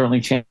certainly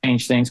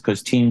changed things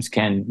because teams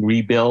can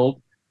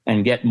rebuild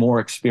and get more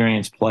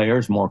experienced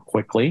players more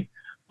quickly.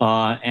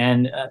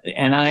 And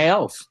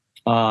NILs,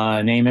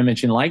 name,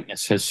 image, and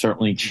likeness, has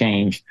certainly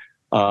changed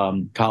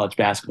college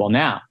basketball.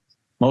 Now,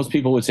 most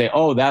people would say,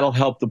 oh, that'll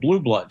help the Blue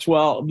Bloods.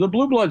 Well, the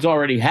Blue Bloods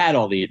already had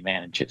all the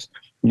advantages.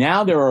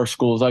 Now there are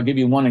schools, I'll give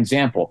you one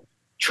example.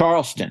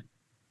 Charleston,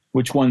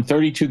 which won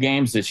 32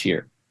 games this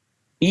year.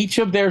 Each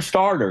of their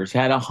starters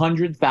had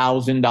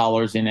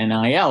 $100,000 in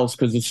NILs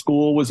because the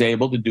school was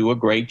able to do a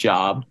great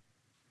job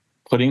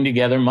putting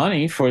together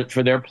money for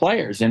their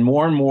players. And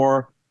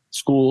more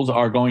schools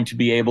are going to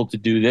be able to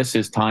do this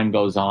as time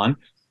goes on.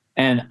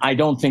 And I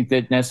don't think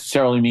that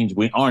necessarily means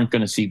we aren't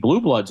going to see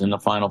Blue Bloods in the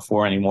Final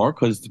Four anymore,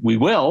 because we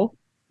will,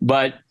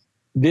 but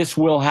this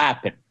will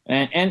happen.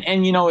 And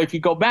if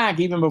you go back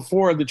even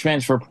before the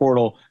transfer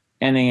portal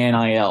and the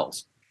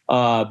NILs,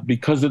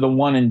 because of the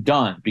one and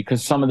done,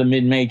 because some of the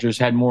mid-majors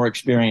had more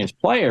experienced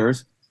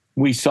players,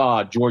 we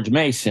saw George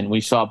Mason,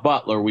 we saw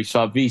Butler, we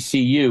saw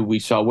VCU, we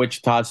saw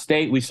Wichita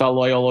State, we saw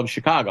Loyola of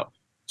Chicago.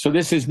 So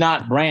this is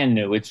not brand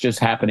new. It's just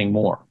happening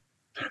more.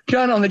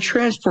 John, on the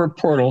transfer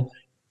portal,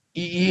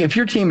 if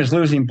your team is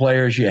losing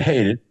players, you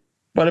hate it.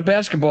 But a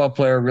basketball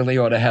player really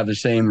ought to have the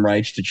same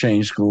rights to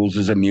change schools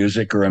as a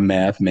music or a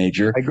math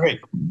major. I agree.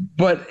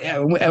 But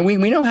we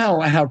know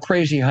how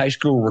crazy high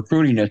school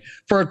recruiting is.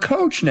 For a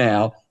coach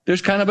now,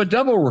 there's kind of a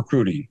double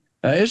recruiting,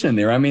 isn't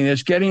there? I mean,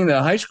 it's getting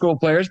the high school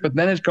players, but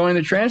then it's going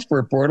to the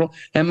transfer portal.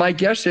 And my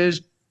guess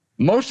is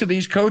most of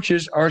these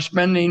coaches are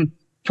spending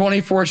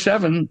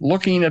 24/7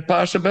 looking at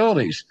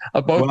possibilities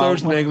of both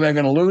those they're going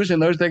to lose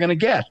and those they're going to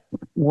get.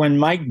 When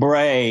Mike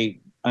Bray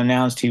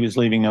announced he was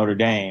leaving Notre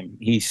Dame,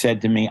 he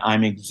said to me,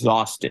 I'm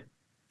exhausted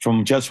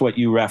from just what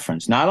you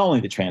referenced, not only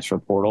the transfer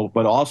portal,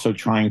 but also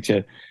trying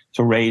to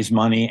raise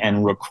money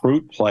and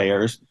recruit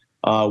players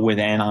with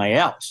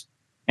NILs.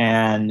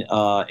 And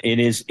it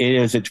is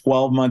a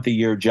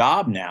 12-month-a-year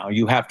job now.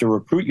 You have to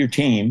recruit your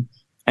team,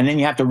 and then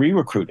you have to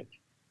re-recruit it.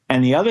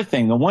 And the other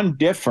thing, the one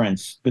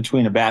difference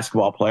between a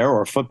basketball player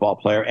or a football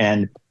player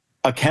and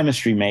a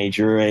chemistry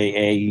major,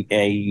 a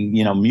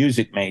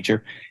music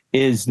major,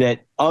 is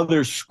that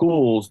other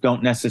schools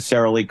don't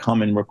necessarily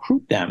come and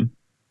recruit them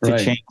to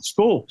change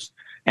schools.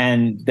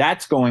 And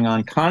that's going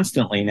on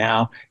constantly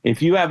now.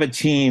 If you have a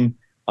team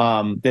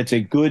that's a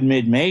good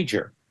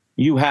mid-major,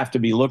 you have to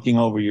be looking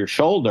over your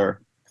shoulder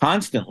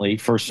constantly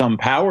for some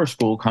power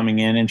school coming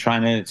in and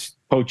trying to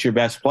poach your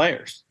best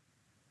players.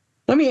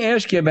 Let me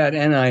ask you about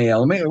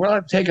NIL.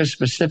 I'll take a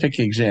specific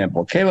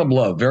example. Caleb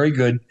Love, very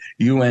good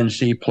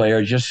UNC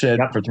player, just said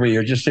for 3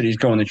 years, just said he's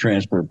going to the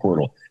transfer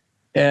portal.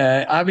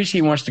 Obviously,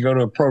 he wants to go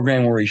to a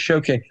program where he's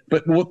showcased.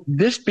 But will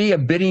this be a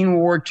bidding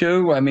war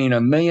too? I mean,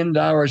 $1 million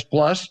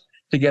plus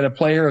to get a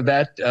player of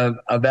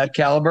that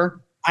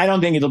caliber? I don't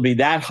think it'll be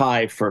that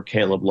high for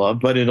Caleb Love,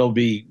 but it'll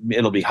be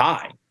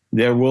high.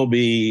 There will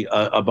be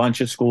a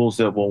bunch of schools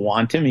that will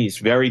want him. He's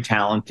very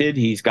talented.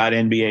 He's got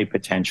NBA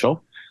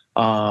potential.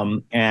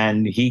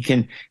 And he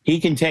can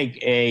take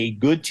a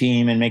good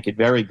team and make it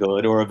very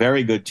good, or a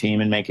very good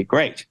team and make it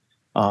great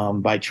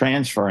by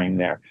transferring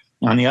there.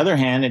 On the other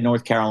hand, at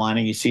North Carolina,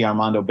 you see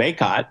Armando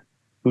Bacot,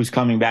 who's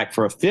coming back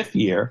for a 5th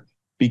year,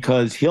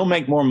 because he'll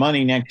make more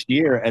money next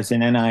year as an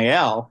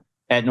NIL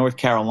at North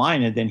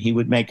Carolina than he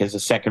would make as a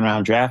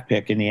 2nd-round draft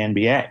pick in the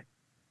NBA.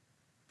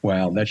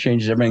 Wow, that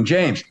changes everything.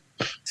 James.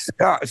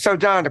 So,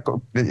 Don,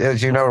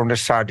 as you know, on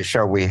this side of the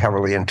show, we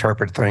heavily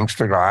interpret things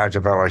through the eyes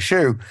of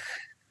LSU.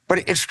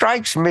 But it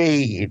strikes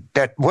me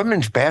that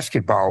women's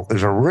basketball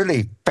is a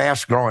really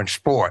fast-growing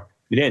sport.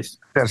 It is.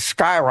 That's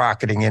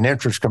skyrocketing in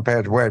interest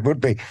compared to where it would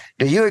be.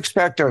 Do you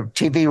expect a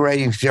TV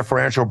ratings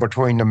differential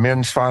between the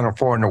men's Final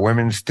Four and the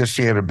women's this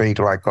year to be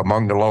like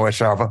among the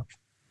lowest ever?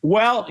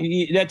 Well,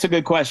 that's a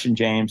good question,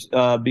 James,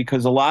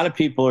 because a lot of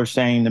people are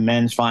saying the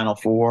men's Final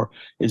Four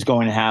is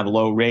going to have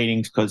low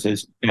ratings because,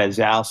 as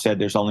Al said,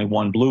 there's only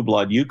one blue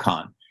blood,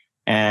 UConn.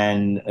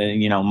 And,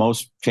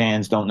 most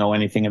fans don't know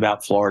anything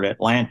about Florida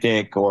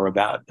Atlantic or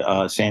about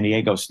San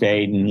Diego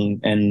State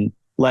and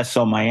less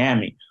so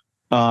Miami.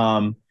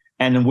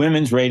 And the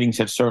women's ratings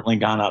have certainly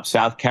gone up.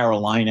 South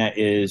Carolina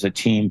is a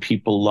team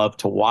people love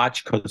to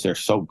watch because they're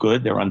so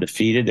good. They're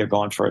undefeated. They're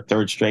going for a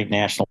 3rd straight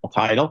national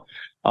title.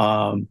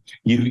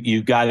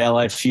 You've got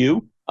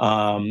LSU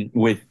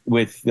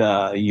with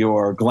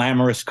your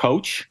glamorous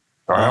coach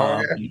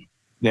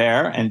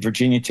there, and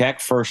Virginia Tech,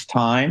 first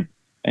time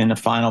in the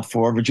Final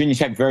Four. Virginia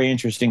Tech, very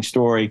interesting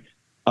story.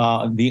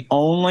 The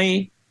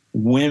only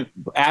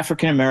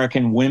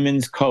African-American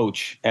women's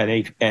coach at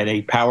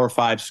a Power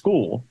 5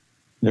 school,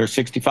 there are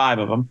 65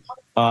 of them,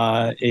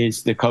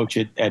 is the coach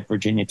at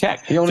Virginia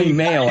Tech. The only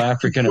male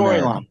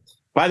African-American.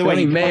 By the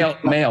way, male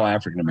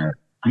African-American.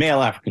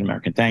 Male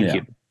African-American, thank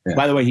you. Yeah.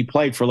 By the way, he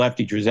played for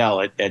Lefty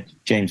Drizel at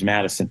James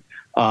Madison.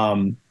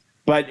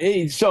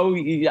 So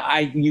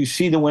you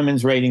see the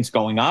women's ratings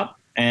going up,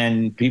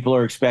 and people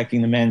are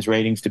expecting the men's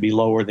ratings to be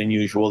lower than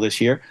usual this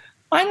year.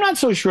 I'm not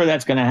so sure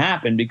that's going to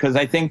happen, because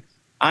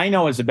I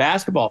know as a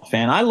basketball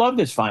fan, I love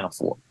this Final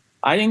Four.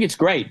 I think it's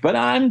great, but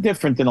I'm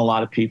different than a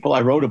lot of people. I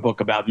wrote a book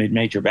about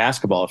mid-major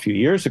basketball a few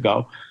years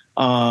ago.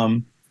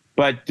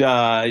 But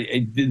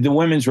the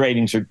women's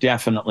ratings are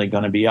definitely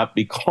going to be up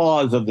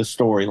because of the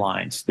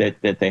storylines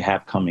that they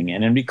have coming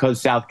in, and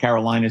because South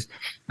Carolina's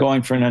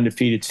going for an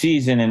undefeated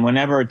season. And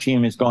whenever a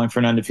team is going for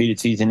an undefeated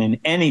season in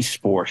any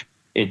sport,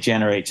 it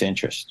generates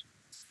interest.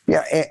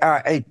 Yeah,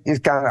 it's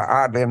kind of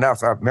oddly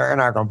enough, Mary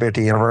and I are going to be at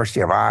the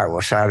University of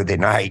Iowa Saturday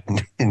night,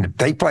 and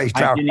they play South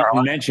Carolina. I didn't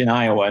even mention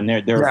Iowa, and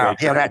they're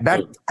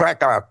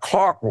that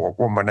Clark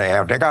woman they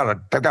have. They got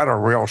a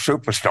real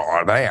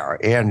superstar there,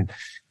 and.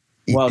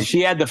 Well,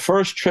 she had the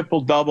first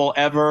triple-double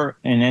ever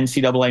in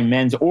NCAA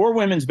men's or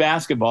women's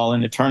basketball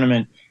in the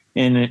tournament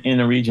in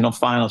the regional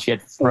final. She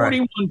had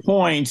 41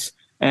 points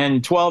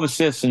and 12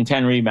 assists and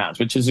 10 rebounds,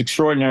 which is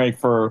extraordinary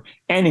for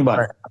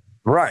anybody.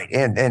 Right.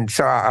 And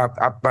so,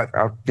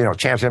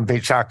 chance to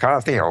beat South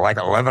Carolina, like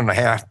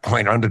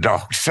 11.5-point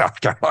underdog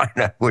South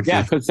Carolina.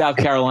 Because South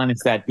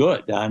Carolina's that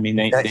good. I mean,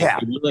 they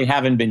really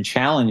haven't been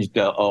challenged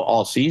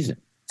all season.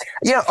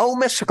 Yeah, Ole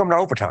Miss took them to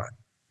overtime.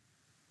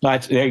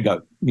 There you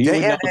go. You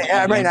would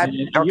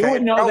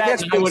know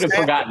that, and I would have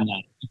forgotten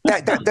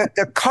that.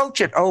 The coach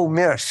at Ole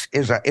Miss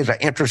is an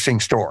interesting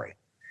story.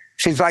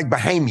 She's like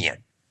Bahamian.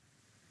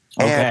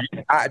 Okay.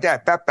 And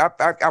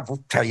I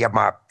will tell you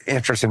my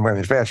interest in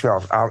women's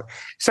basketball.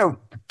 So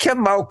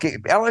Kim Mulkey,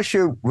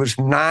 LSU was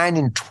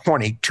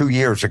 9-20 2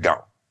 years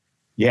ago.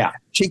 Yeah.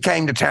 She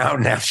came to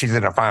town. Now she's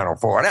in the Final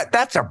Four.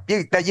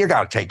 You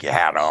got to take your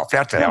hat off.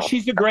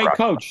 She's a great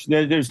coach.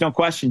 There's no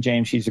question,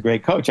 James. She's a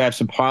great coach. I have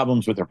some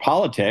problems with her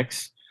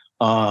politics,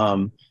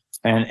 and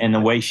the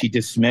way she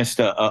dismissed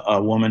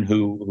a woman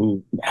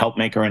who helped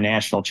make her a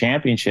national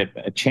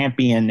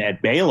champion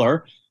at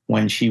Baylor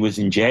when she was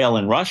in jail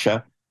in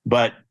Russia.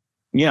 But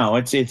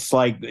it's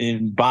like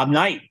Bob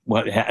Knight.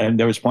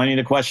 There was plenty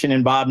to question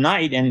in Bob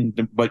Knight,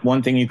 but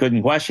one thing you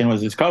couldn't question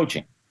was his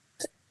coaching.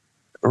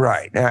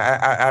 Right.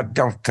 I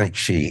don't think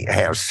she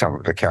has some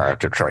of the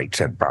character traits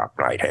that Bob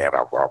Knight had.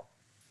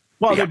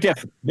 They're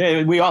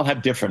different. We all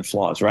have different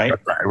flaws, right?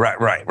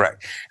 Right.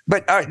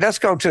 But all right, let's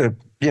go to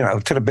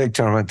the big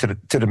tournament,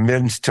 to the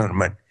men's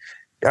tournament.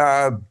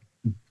 The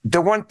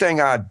one thing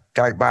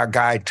my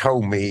guy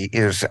told me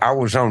is I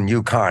was on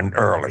UConn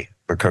early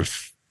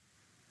because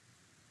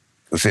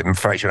the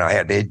information I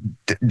had.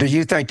 Do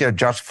you think they're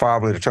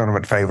justifiably the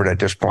tournament favorite at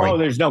this point? Oh,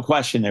 there's no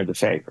question they're the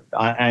favorite.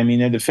 I mean,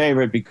 they're the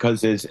favorite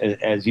because,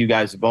 as you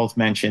guys have both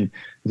mentioned,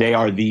 they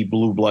are the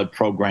blue blood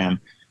program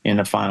in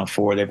the Final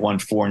Four. They've won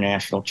 4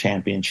 national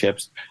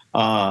championships.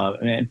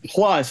 And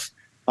plus,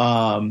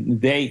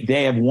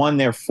 they have won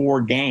their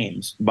 4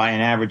 games by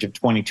an average of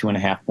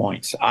 22.5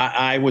 points.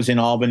 I was in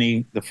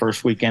Albany the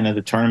first weekend of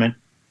the tournament,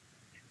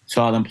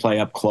 saw them play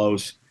up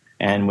close,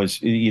 and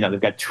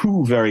they've got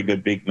 2 very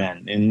good big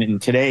men. In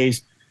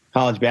today's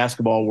college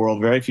basketball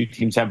world, very few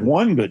teams have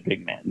 1 good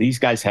big man. These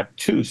guys have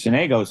 2.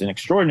 Sonego is an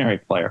extraordinary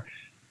player.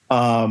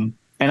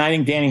 And I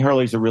think Danny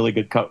Hurley's a really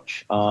good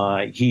coach.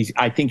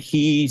 I think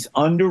he's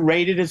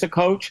underrated as a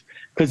coach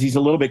because he's a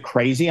little bit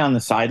crazy on the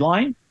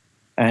sideline.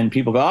 And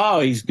people go, oh,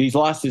 he's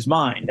lost his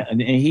mind.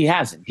 And he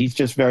hasn't. He's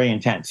just very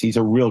intense. He's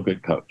a real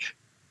good coach.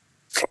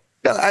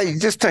 I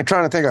just trying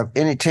to think of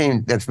any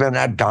team that's been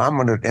that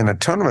dominant in a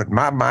tournament.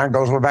 My mind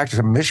goes back to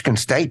the Michigan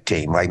State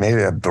team, like maybe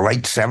the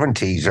late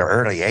 70s or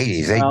early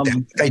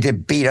 80s. They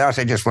did beat us.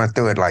 They just went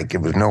through it like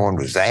no one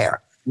was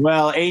there.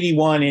 Well,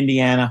 81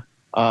 Indiana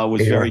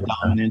was very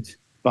dominant.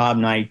 Bob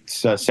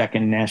Knight's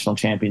second national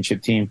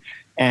championship team.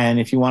 And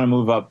if you want to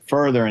move up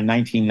further, in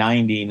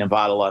 1990,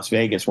 Nevada-Las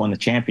Vegas won the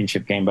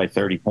championship game by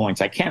 30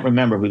 points. I can't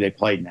remember who they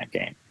played in that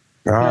game.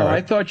 No,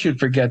 I thought you'd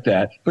forget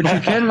that. But you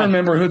can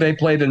remember who they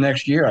played the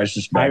next year, I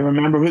suspect. I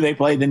remember who they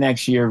played the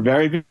next year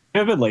very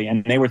vividly.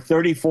 And they were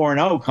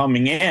 34-0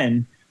 coming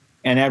in,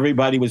 and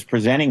everybody was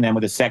presenting them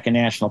with a second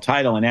national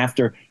title. And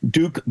after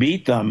Duke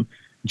beat them,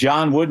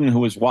 John Wooden,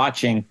 who was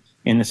watching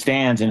in the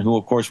stands and who,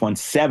 of course, won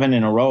 7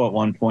 in a row at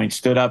one point,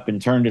 stood up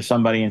and turned to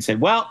somebody and said,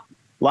 well,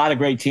 a lot of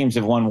great teams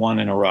have won 1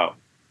 in a row.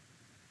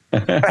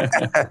 Go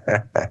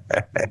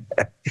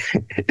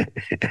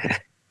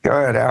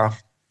ahead, Al.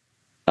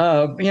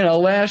 In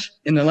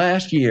the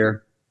last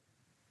year,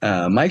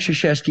 Mike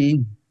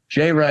Krzyzewski,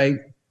 Jay Wright,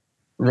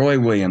 Roy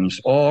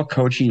Williams, all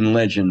coaching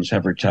legends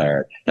have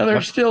retired. Now,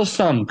 there's still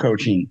some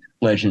coaching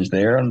legends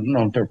there. I don't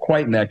know if they're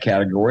quite in that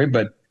category,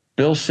 but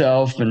Bill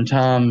Self and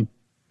Tom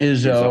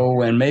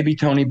Izzo and maybe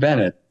Tony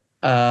Bennett.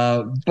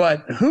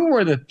 But who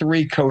are the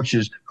 3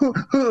 coaches?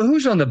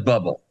 Who's on the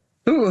bubble?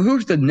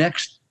 Who's the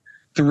next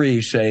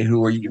 3, say,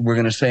 we're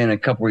going to say in a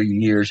couple of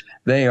years,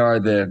 they are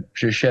the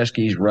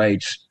Krzyzewskis,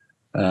 Wrights,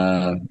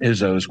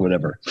 Izzos,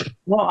 whatever.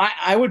 Well,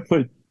 I would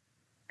put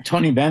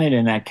Tony Bennett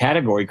in that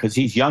category because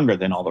he's younger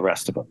than all the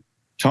rest of them.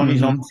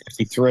 Tony's only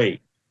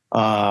 63.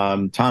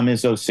 Tom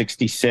Izzo,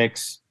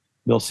 66.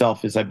 Bill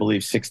Self is, I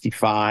believe,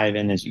 65.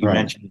 And as you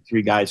mentioned, the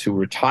 3 guys who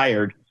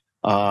retired,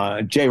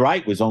 Jay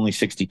Wright was only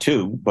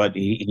 62, but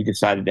he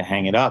decided to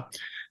hang it up.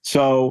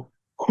 So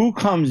who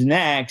comes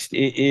next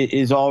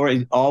is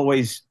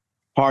always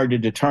hard to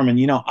determine.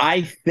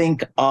 I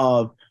think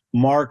of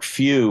Mark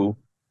Few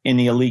in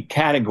the elite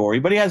category,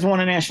 but he hasn't won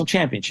a national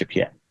championship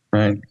yet.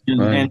 Right.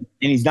 And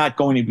he's not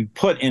going to be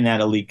put in that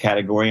elite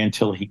category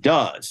until he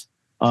does.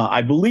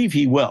 I believe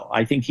he will.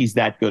 I think he's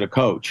that good a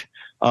coach.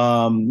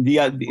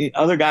 The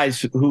other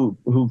guys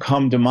who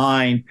come to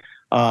mind,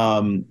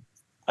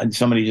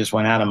 somebody just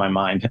went out of my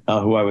mind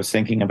who I was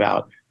thinking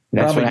about.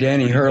 Probably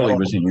Danny Hurley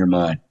was in your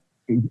mind.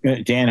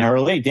 Dan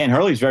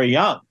Hurley's very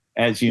young,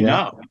 as you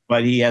know,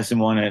 but he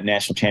hasn't won a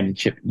national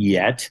championship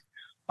yet.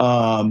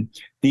 Then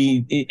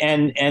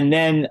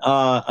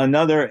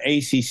another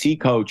ACC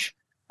coach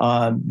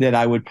that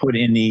I would put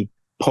in the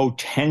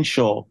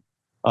potential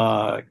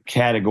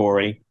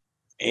category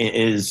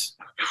is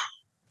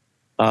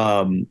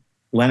Leonard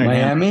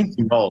Miami.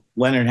 Well,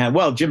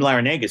 Jim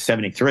Larrañaga is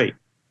 73.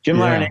 Jim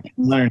Larrañaga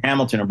and Leonard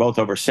Hamilton are both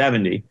over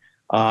 70.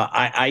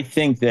 I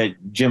think that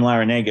Jim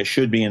Larrañaga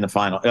should be in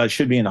the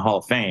should be in the Hall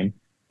of Fame,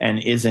 and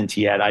isn't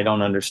yet. I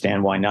don't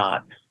understand why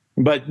not.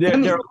 But there are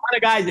a lot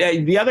of guys.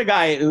 The other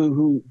guy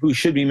who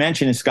should be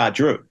mentioned is Scott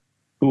Drew,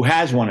 who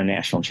has won a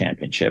national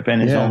championship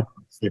and is only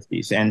in his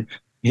 50s. And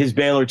his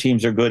Baylor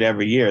teams are good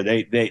every year.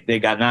 They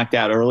got knocked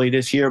out early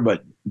this year,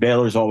 but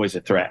Baylor's always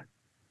a threat.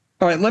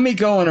 All right, let me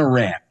go on a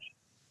rant.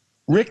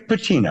 Rick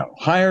Pitino,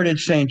 hired at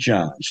St.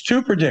 John's.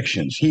 2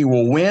 predictions. He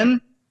will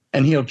win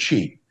and he'll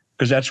cheat,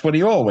 because that's what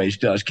he always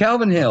does.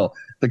 Calvin Hill,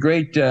 the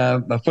great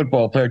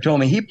football player,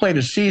 told me he played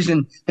a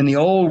season in the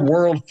old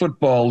World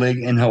Football League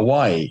in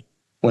Hawaii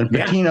when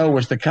Pitino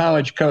was the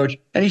college coach,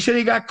 and he said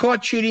he got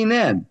caught cheating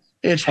then.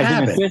 It's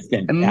happened.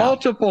 And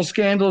multiple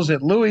scandals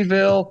at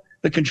Louisville.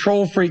 The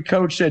control freak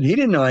coach said he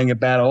didn't know anything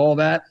about all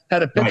that,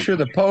 had a picture of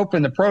the Pope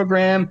in the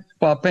program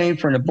while paying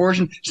for an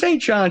abortion.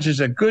 St. John's is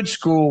a good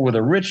school with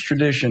a rich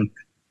tradition,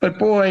 but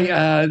boy,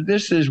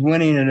 this is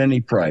winning at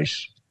any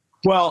price.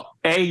 Well,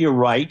 A, you're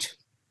right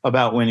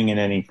about winning at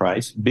any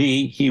price.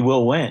 B, he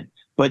will win.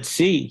 But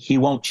C, he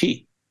won't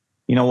cheat.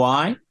 You know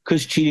why?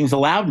 Because cheating's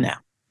allowed now.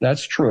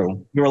 That's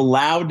true. You're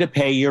allowed to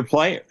pay your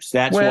players.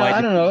 That's why.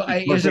 I don't know.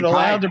 Is it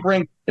allowed to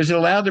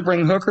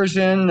bring hookers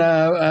in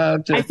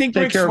to I think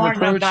take Rick's care of smart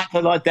enough recruits? not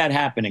to let that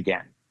happen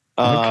again.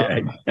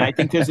 Okay. I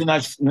think there's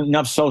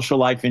enough social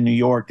life in New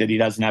York that he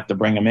doesn't have to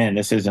bring them in.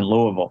 This isn't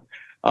Louisville.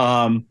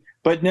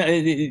 But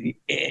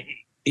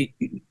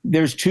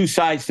there's 2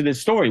 sides to this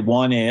story.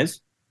 One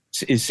is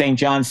St.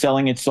 John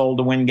selling its soul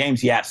to win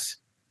games? Yes,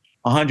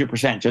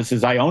 100%, just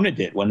as Iona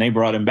did when they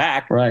brought him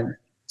back. Right.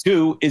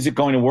 2, is it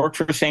going to work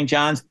for St.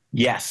 John's?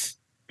 Yes,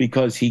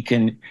 because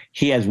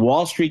he has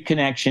Wall Street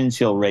connections.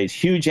 He'll raise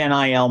huge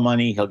NIL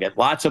money. He'll get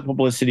lots of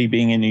publicity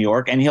being in New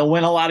York, and he'll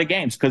win a lot of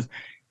games because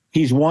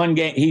he's won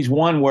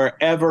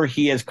wherever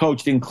he has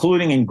coached,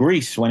 including in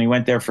Greece when he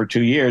went there for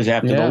 2 years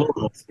after the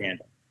Louisville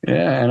scandal.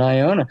 Yeah, and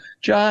Iona.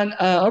 John,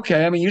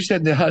 okay, I mean, you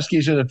said the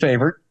Huskies are the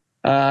favorite.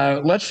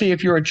 Let's see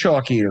if you're a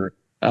chalk eater.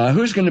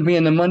 Who's going to be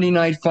in the Monday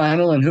night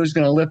final and who's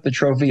going to lift the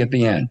trophy at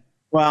the end?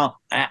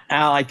 Well,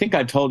 Al, I think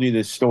I told you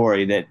this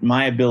story that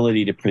my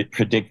ability to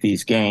predict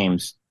these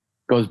games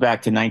goes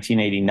back to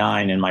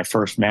 1989 in my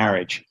first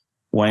marriage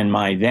when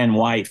my then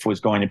wife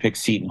was going to pick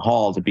Seton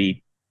Hall to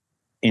beat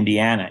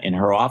Indiana in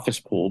her office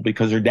pool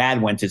because her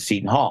dad went to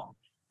Seton Hall.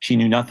 She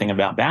knew nothing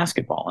about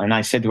basketball. And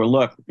I said to her,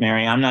 look,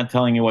 Mary, I'm not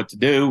telling you what to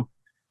do.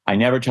 I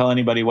never tell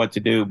anybody what to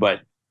do.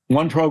 But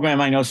one program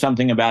I know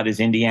something about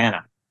is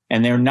Indiana,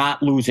 and they're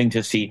not losing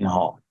to Seton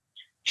Hall.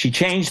 She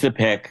changed the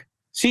pick.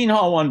 Seton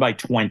Hall won by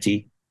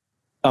 20,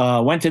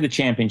 went to the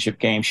championship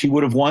game. She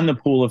would have won the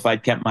pool if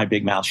I'd kept my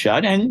big mouth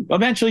shut. And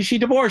eventually she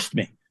divorced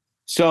me.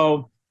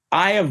 So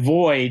I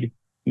avoid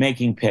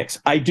making picks.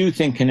 I do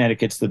think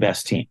Connecticut's the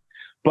best team.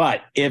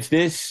 But if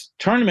this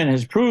tournament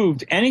has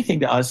proved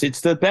anything to us,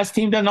 it's the best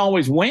team doesn't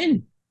always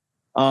win.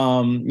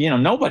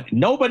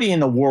 Nobody in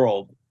the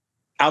world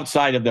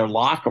outside of their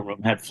locker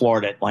room had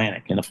Florida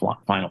Atlantic in the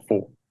Final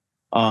Four.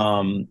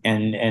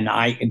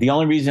 The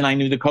only reason I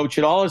knew the coach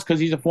at all is because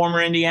he's a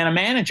former Indiana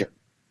manager.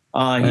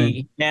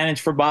 He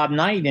managed for Bob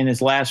Knight in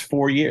his last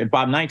 4 years.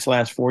 Bob Knight's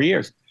last 4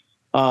 years.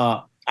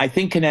 I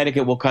think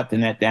Connecticut will cut the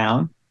net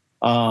down.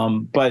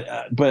 But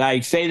I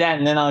say that,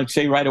 and then I'll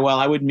say right away,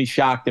 I wouldn't be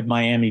shocked if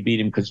Miami beat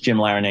him because Jim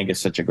Larrañaga is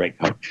such a great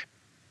coach.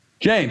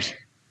 James.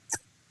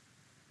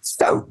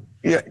 So,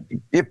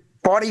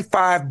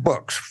 45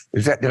 books.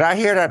 Did I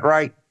hear that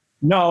right?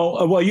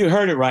 No, well, you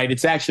heard it right.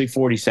 It's actually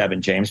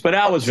 47, James. But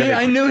Al was very.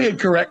 I knew he'd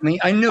correct me.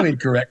 I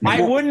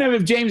wouldn't have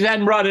if James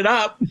hadn't brought it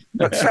up.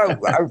 So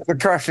the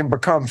question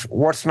becomes,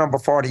 what's number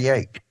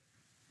 48?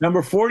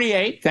 Number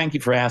 48, thank you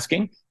for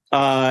asking,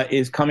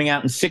 is coming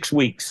out in 6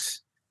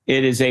 weeks.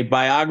 It is a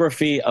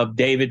biography of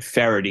David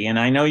Feherty. And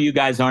I know you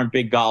guys aren't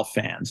big golf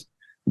fans,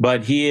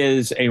 but he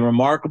is a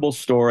remarkable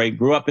story.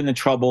 Grew up in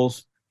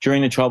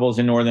during the Troubles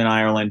in Northern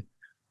Ireland,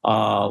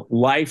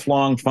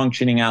 lifelong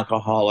functioning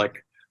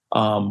alcoholic,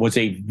 was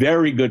a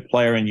very good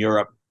player in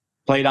Europe,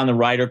 played on the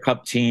Ryder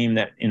Cup team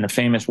that in the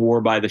famous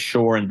War by the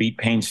Shore and beat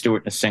Payne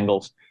Stewart in the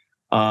singles.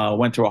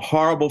 Went through a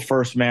horrible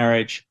first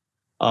marriage,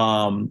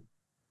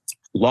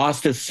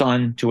 lost his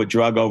son to a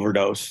drug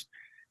overdose,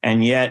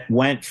 and yet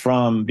went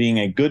from being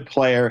a good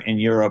player in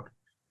Europe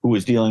who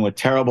was dealing with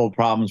terrible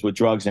problems with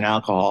drugs and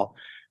alcohol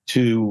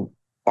to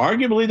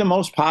arguably the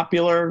most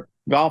popular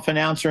golf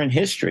announcer in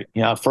history.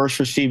 First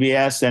for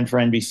CBS, then for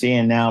NBC,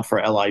 and now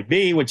for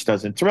LIV, which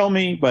doesn't thrill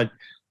me, but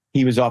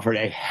he was offered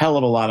a hell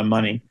of a lot of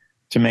money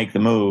to make the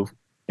move.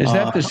 Is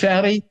that the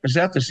Saudi? Is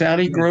that the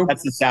Saudi group?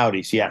 That's the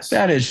Saudis, yes.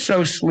 That is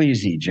so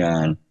sleazy,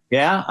 John.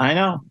 Yeah, I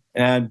know.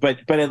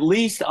 But at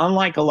least,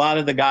 unlike a lot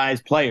of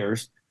the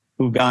players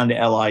who've gone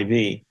to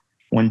LIV,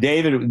 when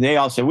they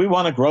all said, we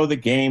want to grow the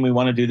game, we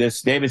want to do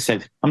this, David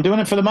said, I'm doing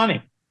it for the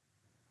money.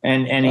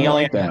 And he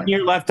only had 1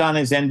 year left on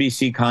his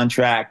NBC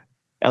contract.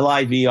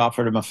 LIV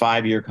offered him a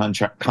 5-year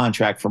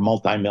contract for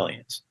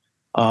multi-millions.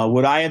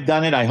 Would I have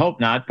done it? I hope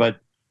not, but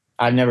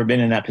I've never been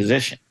in that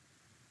position.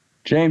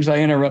 James, I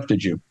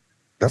interrupted you.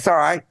 That's all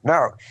right.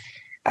 No,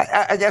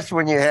 I guess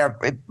when you have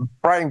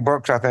writing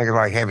books, I think it's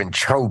like having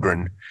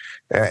children.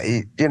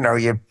 You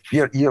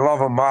love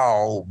them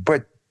all,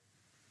 but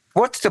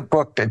what's the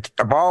book that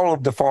of all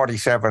of the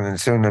 47 and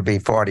soon to be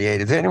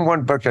 48? Is there any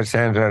one book that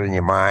stands out in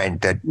your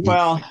mind that you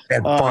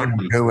had fun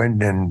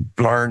doing and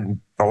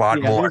learned a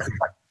lot more?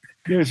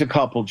 There's a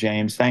couple,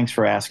 James. Thanks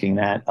for asking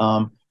that.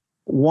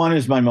 One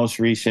is my most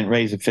recent,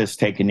 Raise a Fist,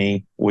 Take a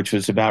Knee, which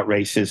was about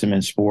racism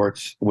in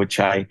sports, which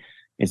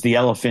is the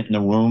elephant in the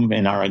room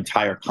in our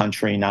entire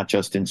country, not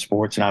just in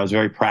sports. And I was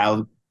very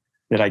proud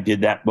that I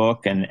did that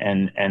book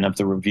and of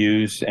the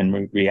reviews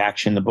and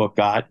reaction the book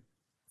got.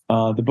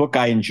 The book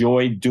I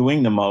enjoyed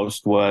doing the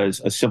most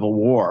was A Civil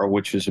War,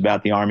 which was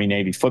about the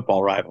Army-Navy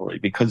football rivalry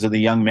because of the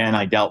young men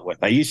I dealt with.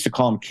 I used to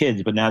call them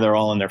kids, but now they're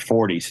all in their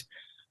 40s.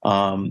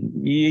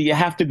 You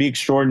have to be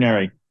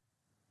extraordinary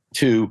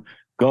to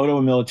go to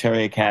a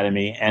military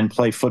academy and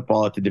play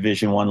football at the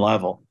Division I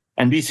level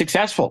and be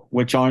successful,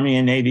 which Army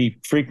and Navy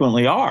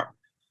frequently are.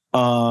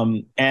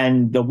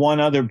 And the one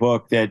other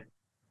book that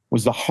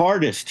was the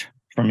hardest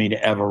for me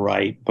to ever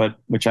write, but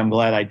which I'm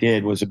glad I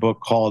did, was a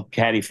book called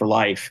Caddy for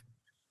Life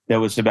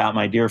that was about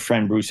my dear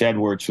friend Bruce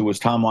Edwards, who was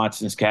Tom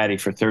Watson's caddy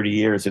for 30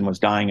 years and was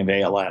dying of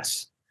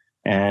ALS.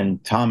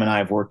 And Tom and I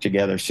have worked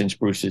together since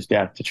Bruce's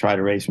death to try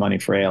to raise money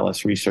for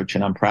ALS research,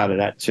 and I'm proud of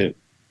that too.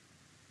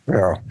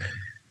 Yeah.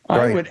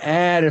 I would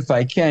add, if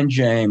I can,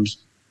 James,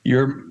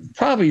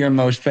 probably your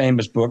most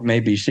famous book may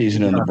be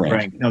Season on the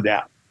Brink. No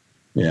doubt.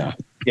 Yeah.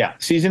 Yeah.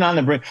 Season on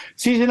the Brink.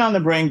 Season on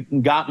the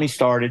Brink got me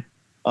started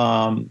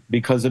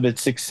because of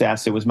its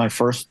success. It was my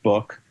first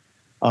book.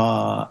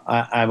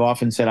 I've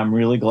often said I'm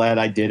really glad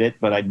I did it,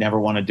 but I'd never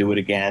want to do it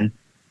again.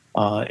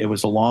 It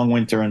was a long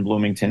winter in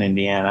Bloomington,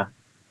 Indiana.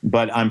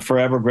 But I'm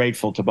forever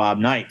grateful to Bob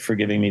Knight for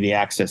giving me the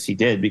access he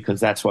did, because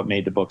that's what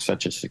made the book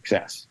such a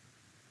success.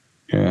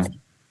 Yeah.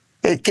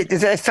 Is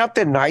there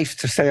something nice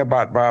to say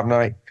about Bob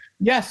Knight?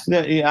 Yes.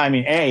 I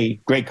mean, A,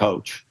 great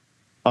coach.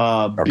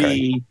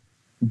 Okay.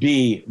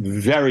 B,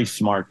 very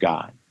smart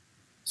guy.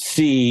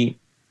 C,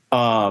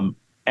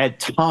 at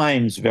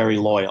times very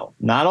loyal.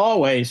 Not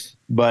always,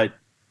 but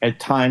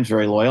at times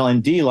very loyal.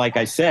 And D, like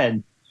I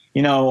said,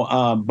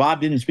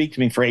 Bob didn't speak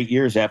to me for 8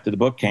 years after the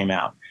book came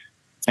out.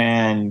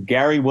 And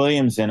Gary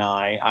Williams and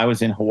I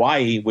was in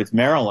Hawaii with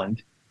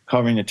Maryland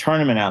covering the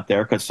tournament out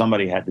there because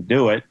somebody had to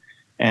do it.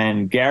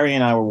 And Gary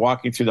and I were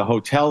walking through the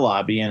hotel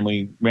lobby, and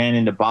we ran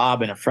into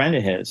Bob and a friend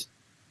of his.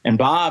 And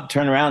Bob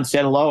turned around,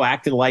 said hello,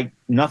 acted like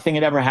nothing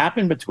had ever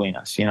happened between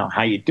us.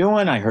 How you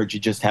doing? I heard you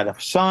just had a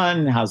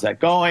son. How's that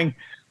going?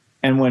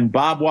 And when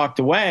Bob walked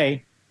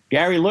away,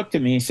 Gary looked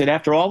at me. He said,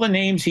 after all the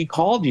names he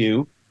called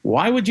you,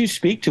 why would you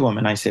speak to him?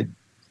 And I said,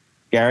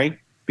 Gary,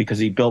 because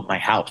he built my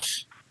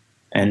house.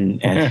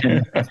 And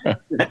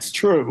that's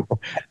true.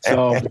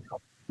 So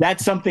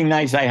that's something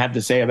nice I have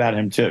to say about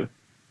him, too.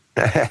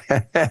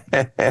 I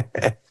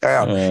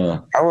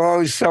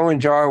always so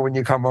enjoy when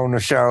you come on the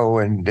show,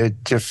 and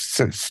it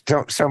just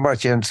so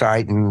much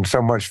insight and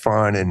so much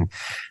fun, and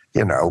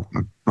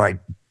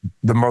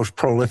the most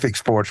prolific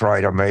sports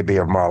writer maybe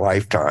of my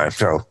lifetime.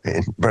 So,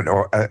 but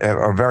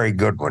a very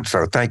good one.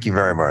 So, thank you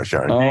very much,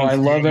 John. Oh, I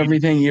love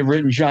everything you've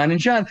written, John.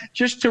 And John,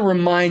 just to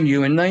remind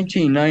you, in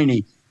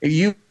 1990,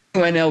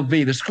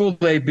 UNLV, the school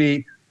they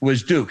beat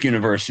was Duke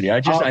University. I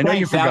know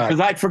you forgot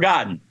because I'd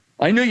forgotten.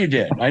 I knew you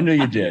did.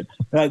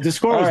 The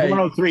score was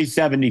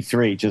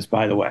 103-73, just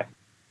by the way.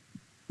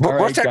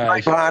 What's that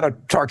great line of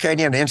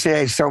Tarkanian? The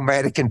NCAA is so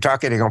mad at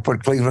Kentucky, they're going to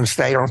put Cleveland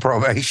State on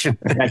probation.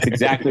 That's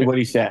exactly what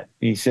he said.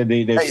 He said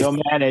they're so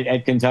mad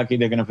at Kentucky,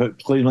 they're going to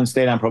put Cleveland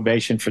State on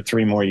probation for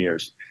 3 more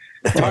years.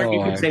 Tark,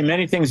 you could say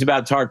many things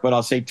about Tark, but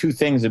I'll say 2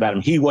 things about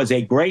him. He was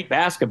a great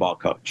basketball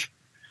coach,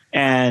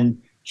 and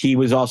he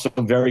was also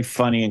very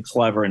funny and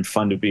clever and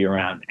fun to be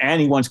around. And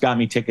he once got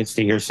me tickets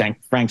to hear Frank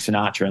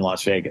Sinatra in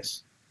Las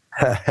Vegas.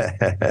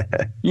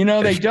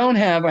 They don't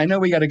have, I know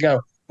we got to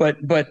go, but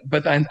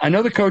I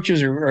know the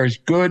coaches are as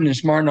good and as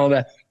smart and all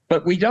that,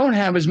 but we don't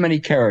have as many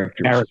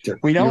characters.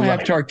 We don't have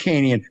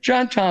Tarkanian.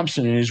 John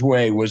Thompson, in his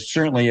way, was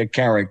certainly a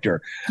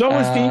character. So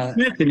was Steve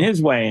Smith in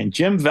his way, and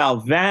Jim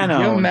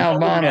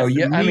Valvano.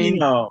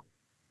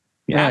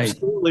 You're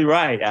absolutely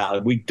right,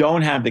 Al. We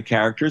don't have the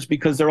characters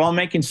because they're all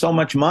making so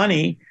much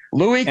money.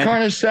 Louis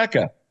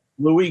Carnesecca.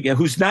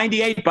 Who's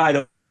 98, by the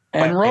way.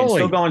 And Rolly.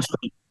 Still going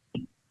strong.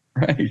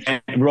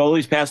 Right. And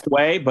Rolly's passed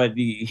away, but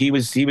he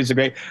was a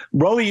great.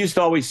 Rolly used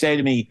to always say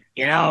to me,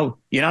 you don't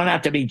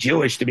have to be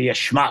Jewish to be a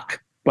schmuck,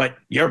 but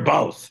you're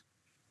both.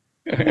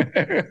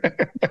 I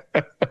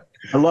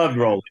loved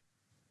Rolly.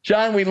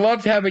 John, we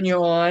loved having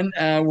you on.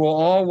 We'll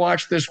all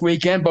watch this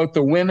weekend, both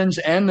the women's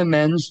and the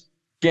men's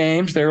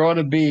games. There ought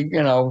to be,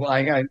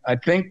 I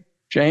think,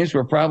 James,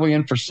 we're probably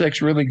in for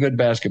 6 really good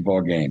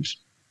basketball games.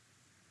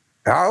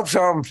 I hope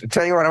so. I'll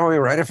tell you what, I'm going to be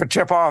ready for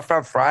tip-off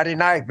Friday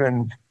night,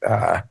 and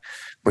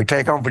we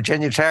take on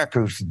Virginia Tech,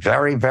 who's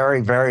very,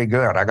 very, very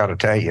good. I got to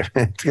tell you,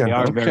 they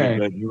are very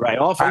good. You're right.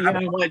 Also,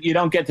 you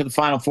don't get to the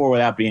Final Four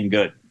without being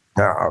good.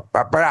 No,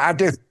 but I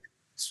do.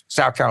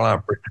 South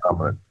Carolina pretty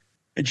confident.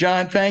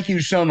 John, thank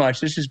you so much.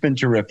 This has been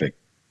terrific.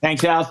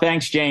 Thanks, Al.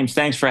 Thanks, James.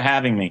 Thanks for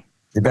having me.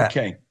 You bet.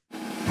 Okay.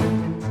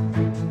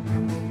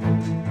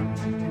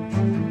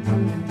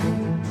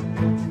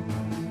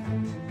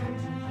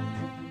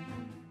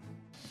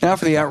 Now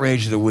for the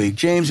outrage of the week.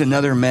 James,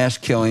 another mass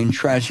killing.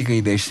 Tragically,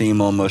 they seem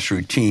almost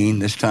routine.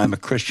 This time, a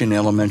Christian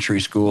elementary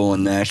school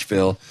in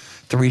Nashville.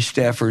 3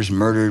 staffers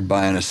murdered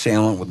by an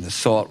assailant with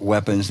assault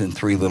weapons and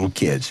 3 little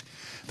kids.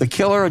 The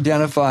killer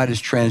identified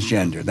as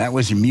transgender. That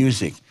was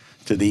music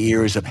to the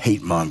ears of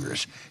hate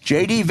mongers.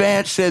 J.D.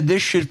 Vance said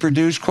this should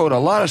produce, quote, a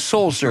lot of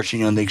soul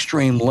searching on the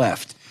extreme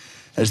left,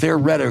 as their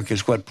rhetoric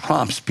is what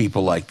prompts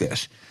people like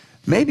this.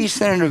 Maybe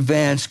Senator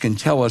Vance can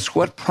tell us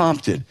what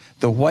prompted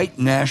the white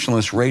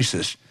nationalist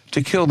racist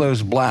to kill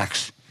those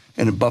blacks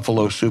in a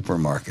Buffalo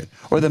supermarket,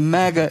 or the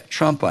MAGA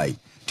Trumpite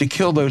to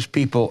kill those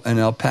people in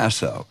El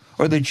Paso,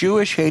 or the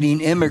Jewish-hating,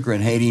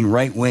 immigrant-hating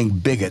right-wing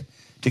bigot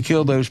to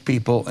kill those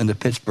people in the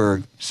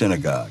Pittsburgh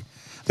synagogue.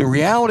 The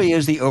reality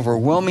is the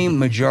overwhelming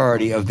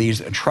majority of these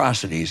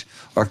atrocities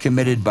are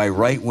committed by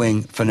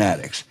right-wing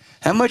fanatics.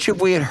 How much have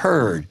we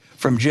heard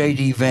from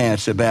J.D.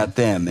 Vance about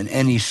them and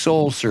any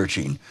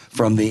soul-searching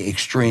from the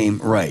extreme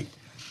right?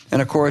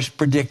 And, of course,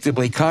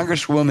 predictably,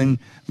 Congresswoman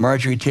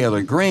Marjorie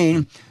Taylor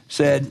Greene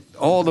said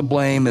all the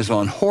blame is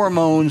on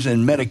hormones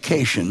and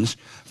medications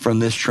from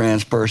this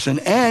trans person.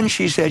 And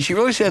she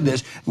really said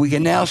this, we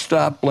can now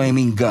stop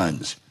blaming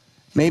guns.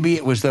 Maybe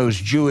it was those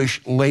Jewish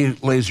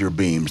laser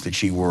beams that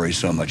she worries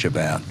so much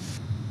about.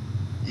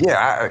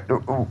 Yeah.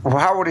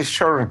 How would his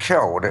children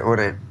kill? Would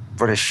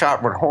it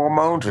shot with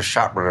hormones or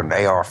shot with an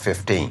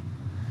AR-15?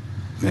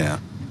 Yeah.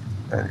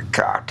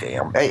 God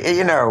damn.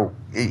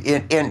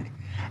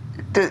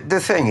 The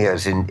thing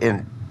is,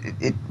 in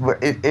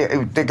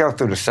they go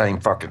through the same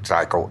fucking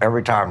cycle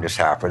every time this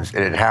happens,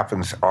 and it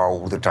happens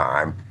all the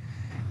time.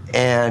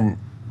 And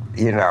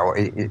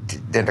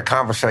then the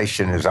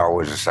conversation is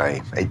always the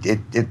same.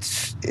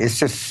 It's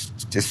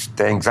just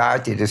the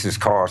anxiety this is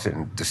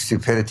causing, the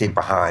stupidity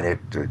behind it,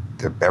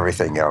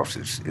 everything else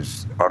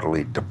is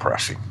utterly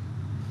depressing.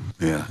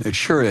 Yeah, it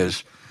sure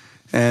is.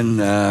 And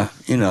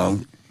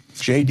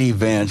J.D.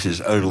 Vance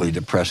is utterly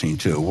depressing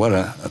too. What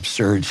an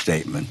absurd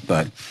statement.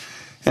 But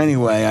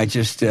anyway, it's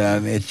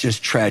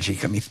just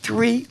tragic. I mean,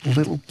 3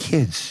 little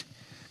kids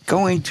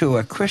going to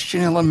a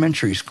Christian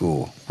elementary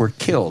school were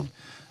killed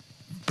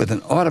with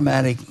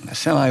a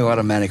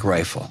semi-automatic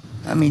rifle.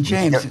 I mean,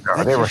 James,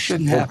 that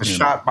shouldn't happen. They were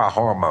shot by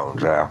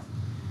hormones, Al.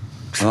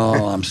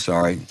 Oh, I'm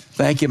sorry.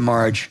 Thank you,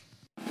 Marge.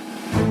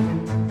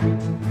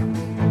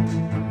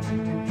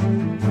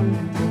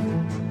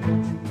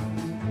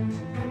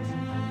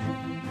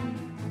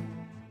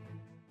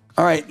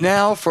 All right,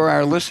 now for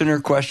our listener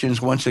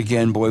questions. Once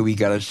again, boy, we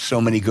got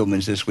so many good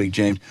ones this week,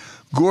 James.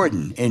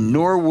 Gordon in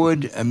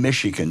Norwood,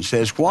 Michigan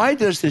says, why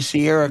does the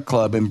Sierra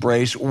Club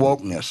embrace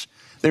wokeness?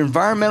 Their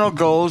environmental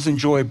goals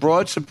enjoy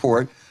broad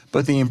support,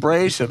 but the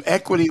embrace of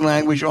equity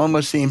language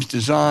almost seems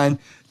designed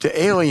to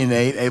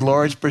alienate a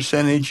large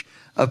percentage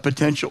of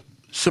potential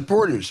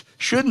supporters.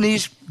 Shouldn't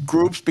these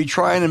groups be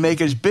trying to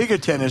make as big a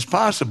tent as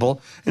possible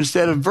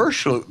instead of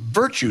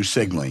virtue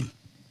signaling?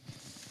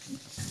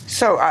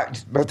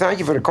 But thank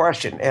you for the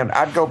question. And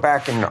I'd go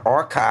back in the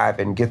archive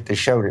and get the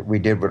show that we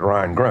did with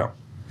Ryan Grimm.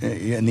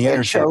 And the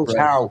it shows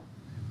how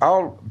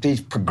all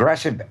these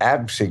progressive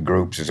advocacy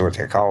groups, is what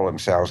they call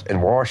themselves, in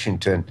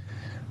Washington,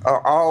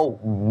 are all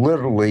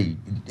literally,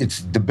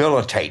 it's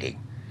debilitating.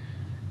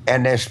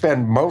 And they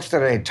spend most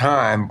of their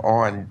time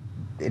on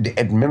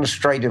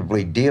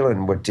administratively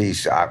dealing with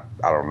these, I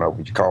don't know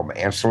what you call them,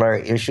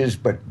 ancillary issues,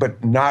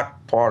 but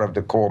not part of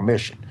the core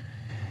mission.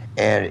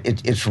 And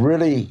it's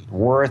really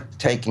worth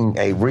taking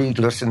a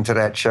listen to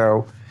that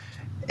show.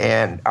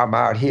 And I'm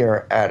out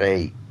here at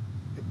a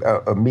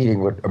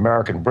meeting with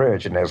American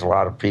Bridge, and there's a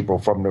lot of people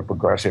from the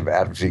progressive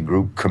advocacy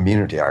group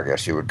community, I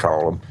guess you would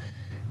call them.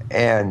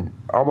 And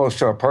almost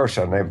to a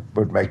person, they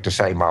would make the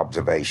same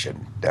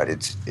observation, that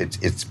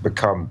it's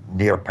become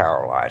near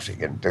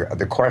paralyzing. And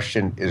the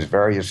question is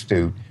very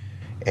astute.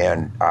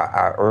 And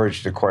I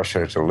urge the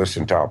questioner to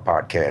listen to our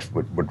podcast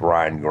with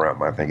Ryan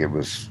Grimm. I think it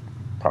was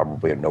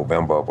probably in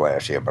November of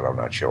last year, but I'm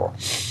not sure.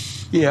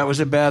 Yeah, it was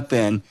about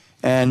then.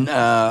 And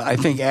I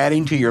think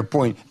adding to your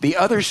point, the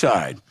other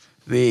side,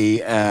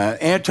 the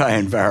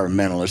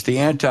anti-environmentalists, the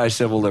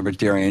anti-civil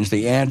libertarians,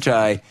 the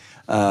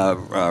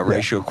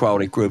anti-racial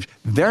equality groups,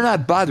 they're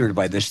not bothered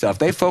by this stuff.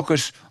 They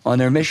focus on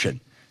their mission.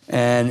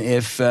 And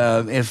if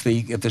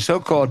the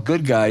so-called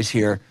good guys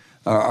here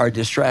are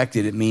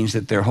distracted, it means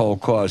that their whole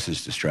cause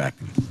is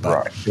distracted.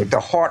 Right. The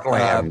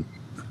Heartland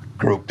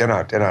group, they're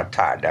not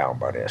tied down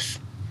by this.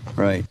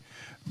 Right.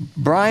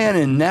 Brian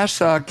in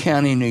Nassau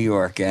County, New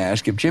York,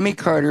 asked, if Jimmy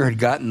Carter had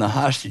gotten the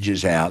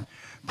hostages out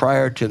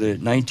prior to the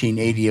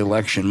 1980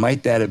 election,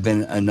 might that have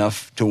been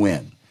enough to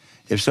win?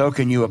 If so,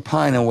 can you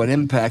opine on what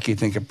impact you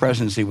think a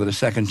presidency with a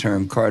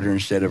second-term Carter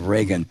instead of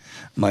Reagan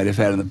might have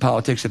had in the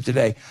politics of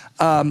today?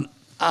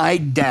 I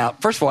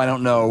doubt. First of all, I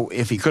don't know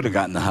if he could have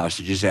gotten the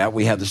hostages out.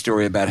 We have the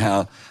story about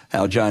how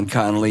John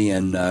Connally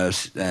and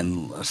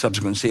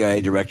subsequent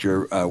CIA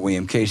director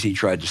William Casey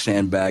tried to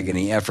sandbag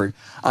any effort.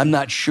 I'm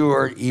not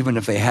sure, even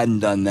if they hadn't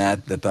done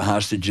that the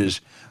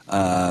hostages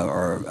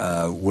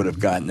would have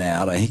gotten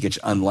out. I think it's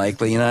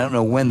unlikely, and I don't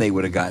know when they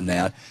would have gotten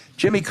out.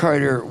 Jimmy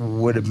Carter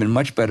would have been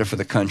much better for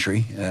the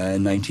country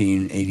in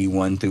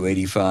 1981 through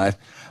 85.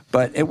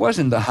 But it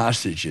wasn't the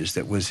hostages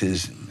that was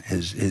his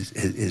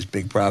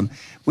big problem.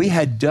 We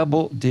had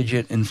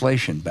double-digit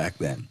inflation back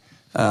then,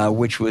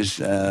 which was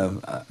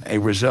a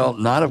result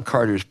not of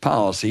Carter's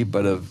policy,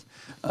 but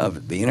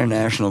of the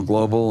international,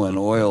 global, and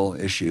oil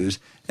issues.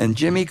 And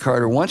Jimmy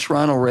Carter, once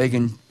Ronald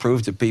Reagan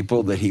proved to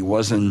people that he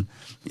wasn't,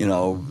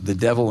 the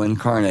devil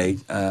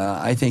incarnate,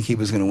 I think he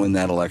was going to win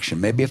that election.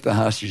 Maybe if the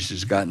hostages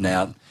had gotten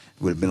out,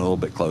 it would have been a little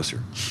bit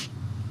closer.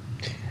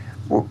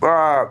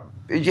 Well,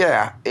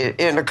 yeah,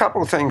 and a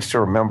couple of things to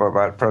remember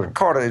about President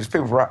Carter is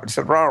people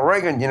said Ronald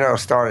Reagan,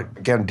 started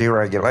again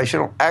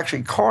deregulation.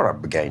 Actually, Carter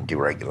began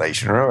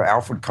deregulation. Remember,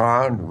 Alfred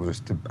Kahn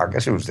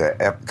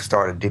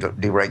started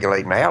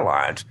deregulating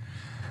airlines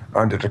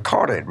under the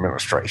Carter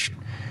administration.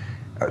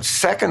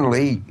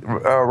 Secondly,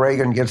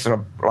 Reagan gets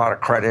a lot of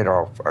credit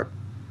off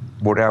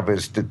whatever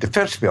is the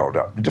defense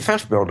buildup. The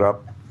defense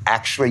buildup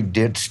actually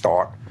did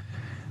start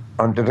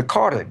under the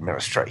Carter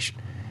administration.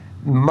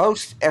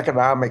 Most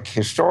economic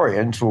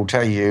historians will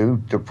tell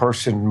you the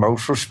person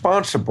most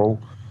responsible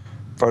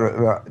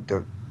for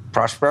the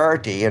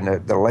prosperity in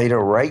the later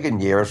Reagan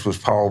years was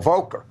Paul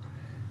Volcker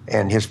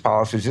and his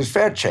policies as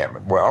Fed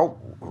chairman. Well,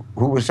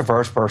 who was the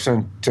first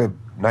person to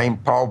name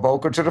Paul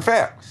Volcker to the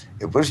Fed?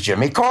 It was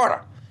Jimmy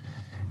Carter.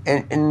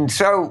 And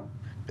so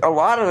a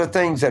lot of the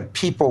things that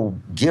people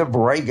give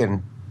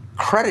Reagan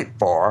credit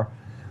for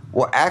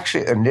were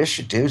actually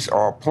initiatives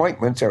or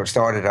appointments that were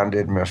started under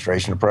the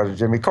administration of President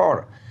Jimmy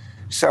Carter.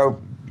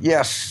 So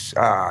yes,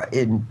 I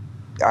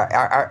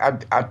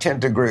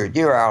tend to agree with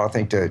you, Al. I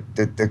think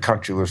the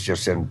country was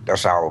just in a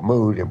sour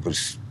mood. It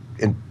was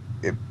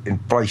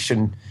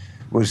inflation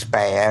was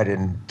bad,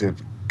 and the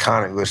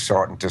economy was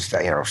starting to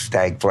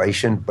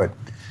stagflation. But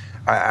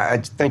I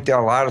think there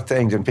are a lot of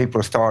things, and people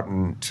are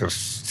starting to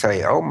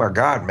say, "Oh my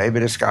God, maybe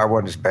this guy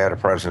wasn't as bad a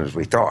president as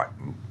we thought."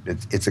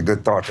 It's a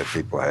good thought that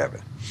people are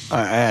having.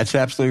 That's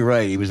absolutely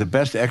right. He was the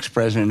best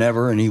ex-president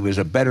ever, and he was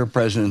a better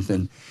president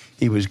than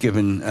he was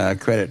given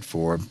credit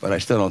for. But I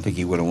still don't think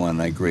he would have won.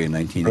 I agree in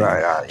 1980.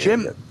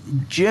 Right.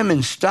 Jim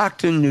in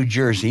Stockton, New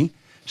Jersey,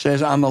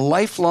 says, I'm a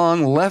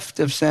lifelong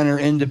left-of-center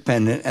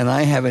independent, and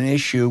I have an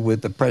issue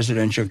with the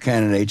presidential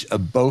candidates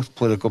of both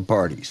political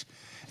parties.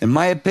 In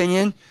my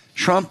opinion,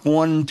 Trump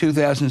won in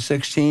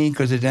 2016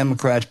 because the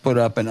Democrats put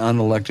up an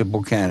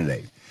unelectable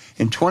candidate.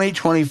 In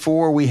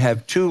 2024, we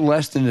have two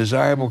less than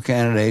desirable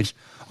candidates.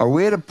 Are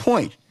we at a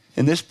point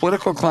in this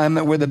political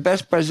climate where the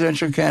best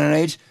presidential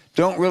candidates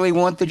don't really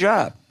want the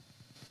job?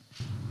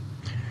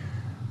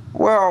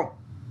 Well,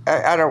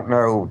 I don't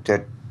know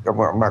that.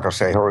 Well, I'm not going to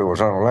say Hillary was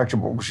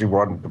unelectable because she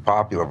wasn't the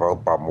popular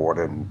vote by more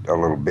than a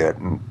little bit,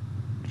 and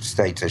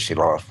states that she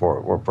lost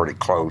were pretty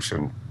close,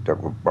 and there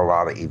were a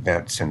lot of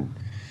events, and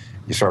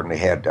you certainly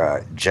had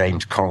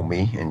James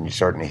Comey, and you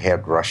certainly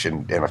had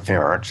Russian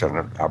interference,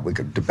 and we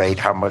could debate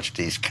how much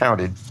these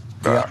counted.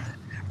 I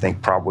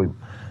think probably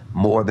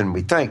more than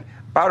we think.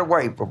 By the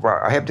way,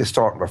 I have this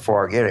thought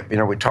before I get it.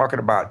 We're talking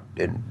about,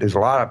 and there's a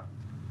lot of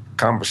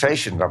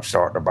conversations I'm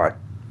starting about,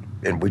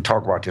 and we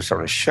talk about this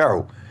on the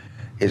show,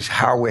 is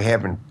how we're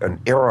having an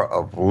era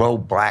of low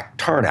black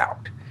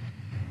turnout.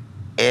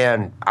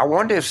 And I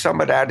wonder if some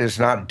of that is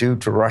not due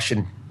to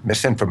Russian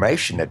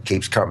misinformation that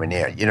keeps coming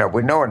in.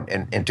 We know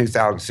in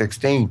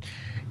 2016,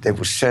 they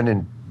were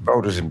sending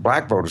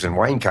black voters in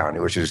Wayne County,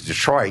 which is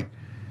Detroit,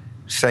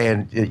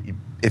 saying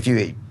if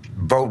you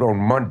vote on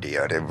Monday,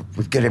 they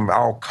would get him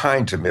all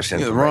kinds of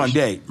misinformation. The wrong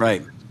date,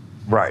 right.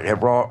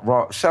 Right,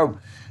 wrong. So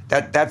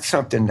that's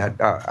something that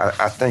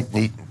I think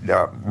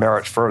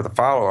merits further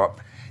follow-up.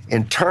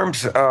 In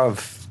terms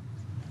of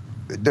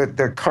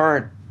the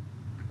current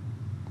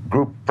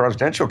group of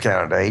presidential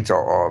candidates,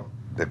 or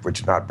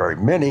which are not very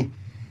many,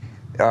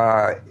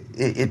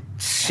 it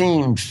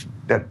seems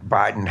that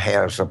Biden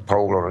has a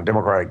poll on the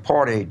Democratic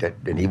Party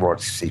and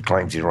he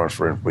claims he runs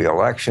for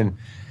re-election.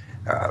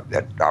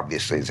 That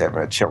obviously is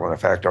having a chilling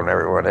effect on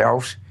everyone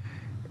else.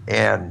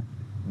 And,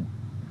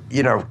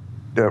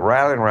 the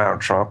rallying around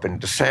Trump, and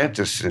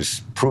DeSantis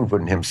has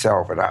proven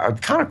himself, and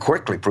kind of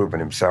quickly proven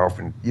himself,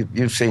 and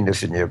you've seen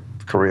this in your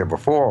career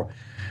before,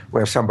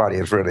 where somebody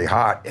is really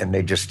hot and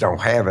they just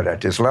don't have it at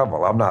this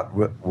level. I'm not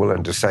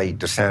willing to say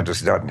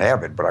DeSantis doesn't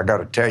have it, but I got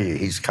to tell you,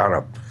 he's kind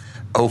of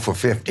 0 for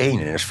 15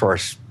 in his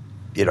first,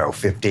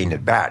 15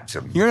 at bats.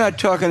 You're not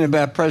talking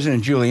about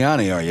President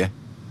Giuliani, are you?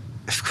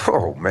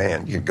 Oh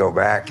man, you go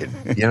back and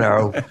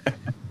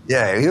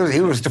yeah,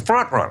 he was the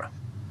front runner.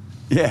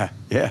 Yeah.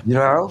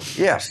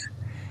 Yes,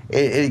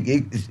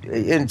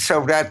 and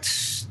so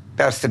that's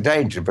the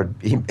danger. But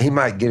he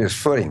might get his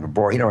footing, but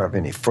boy, he don't have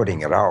any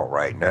footing at all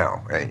right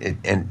now.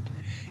 And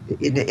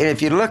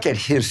if you look at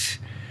his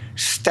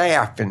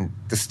staff and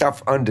the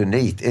stuff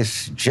underneath,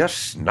 it's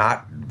just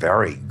not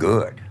very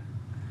good.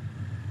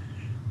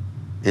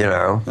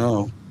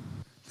 Oh.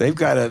 They've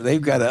got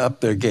to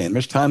up their game.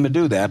 There's time to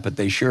do that, but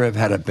they sure have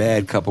had a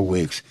bad couple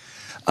weeks.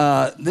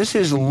 This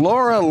is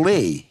Laura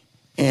Lee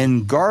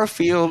in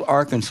Garfield,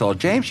 Arkansas.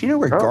 James, you know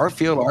where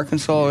Garfield,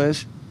 Arkansas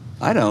is?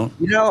 I don't.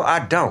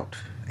 I don't.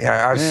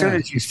 Yeah, as soon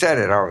as you said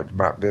it,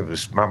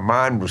 my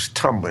mind was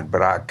tumbling,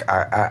 but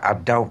I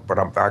don't. But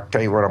I'll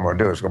tell you what I'm going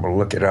to do is I'm going to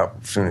look it up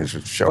as soon as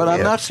it's shown. But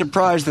I'm not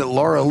surprised that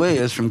Laura Lee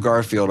is from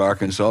Garfield,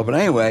 Arkansas. But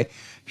anyway,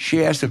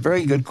 she asked a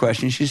very good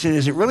question. She said,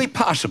 is it really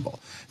possible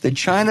that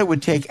China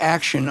would take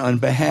action on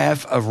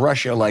behalf of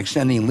Russia, like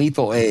sending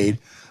lethal aid,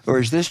 or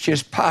is this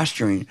just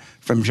posturing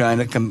from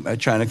China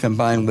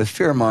combined with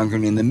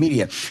fear-mongering in the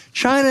media?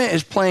 China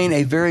is playing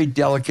a very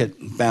delicate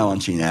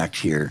balancing act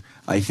here,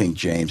 I think,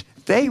 James.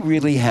 They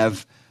really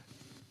have,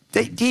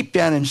 deep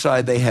down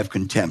inside, they have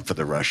contempt for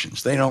the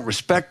Russians. They don't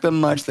respect them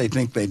much. They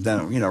think they've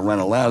done, run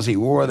a lousy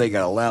war. They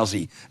got a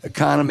lousy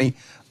economy.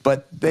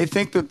 But they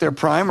think that their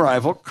prime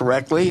rival,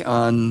 correctly,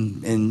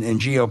 in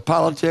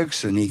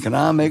geopolitics and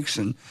economics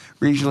and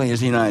regionally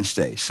is the United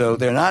States. So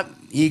they're not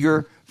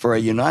eager for a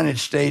United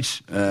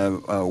States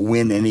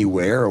win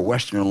anywhere, a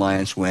Western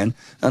alliance win.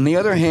 On the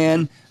other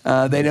hand,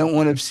 they don't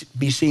want to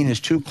be seen as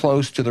too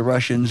close to the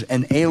Russians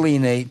and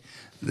alienate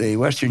the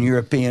Western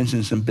Europeans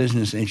and some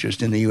business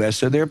interest in the U.S.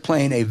 So they're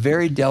playing a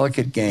very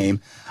delicate game.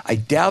 I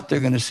doubt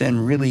they're going to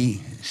send really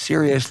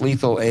serious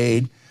lethal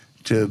aid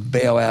to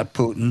bail out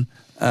Putin.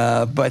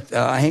 But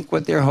I think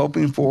what they're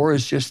hoping for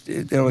is just,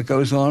 it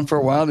goes on for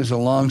a while. There's a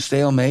long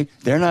stalemate.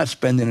 They're not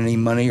spending any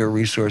money or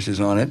resources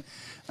on it.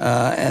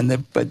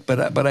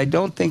 But I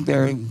don't think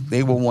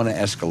they will want to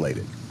escalate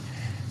it.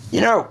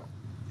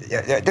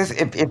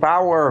 If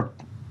I were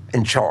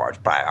in charge,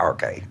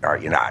 or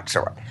you're not.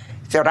 So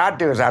what I'd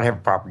do is I'd have a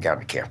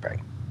propaganda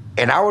campaign.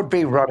 and I would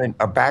be running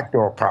a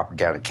backdoor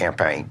propaganda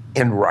campaign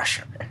in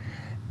Russia.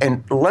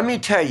 And let me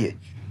tell you,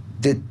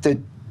 that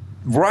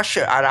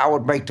Russia, and I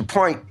would make the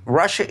point,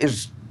 Russia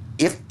is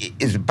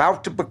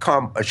about to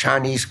become a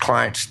Chinese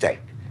client state.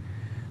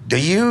 Do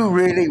you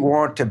really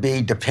want to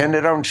be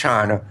dependent on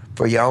China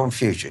for your own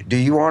future? Do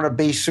you want to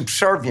be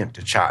subservient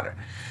to China?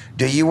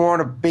 Do you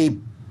want to be,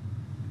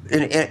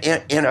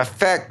 in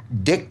effect,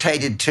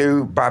 dictated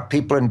to by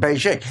people in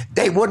Beijing?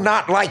 They would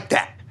not like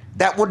that.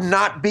 That would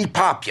not be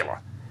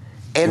popular.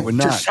 And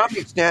to some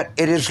extent,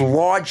 it is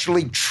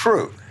largely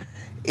true.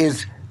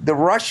 Is the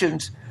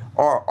Russians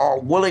are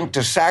willing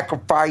to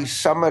sacrifice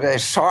some of their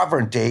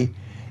sovereignty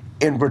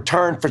in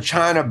return for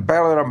China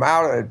bailing them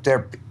out of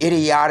their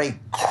idiotic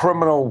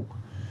criminal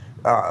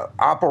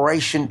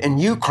operation in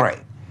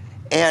Ukraine.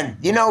 And,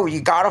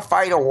 you got to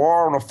fight a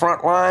war on the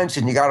front lines,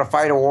 and you got to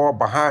fight a war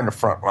behind the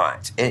front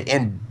lines.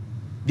 And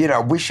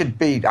we should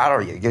be, I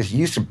don't know, I guess you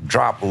used to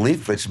drop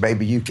leaflets.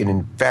 Maybe you can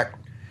infect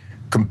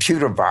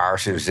computer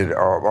viruses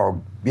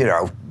or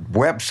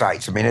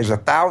websites. I mean, there's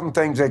 1,000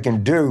 things they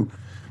can do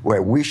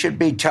where we should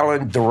be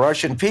telling the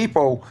Russian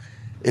people,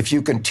 if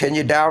you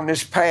continue down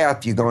this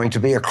path, you're going to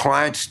be a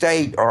client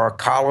state or a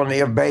colony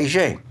of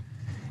Beijing.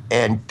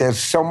 And there's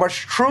so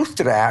much truth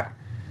to that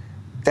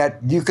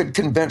you could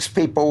convince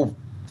people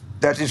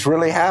that it's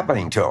really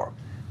happening to them.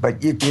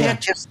 But you can't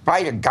just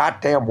fight a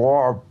goddamn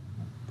war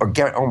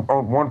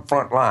on one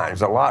front line.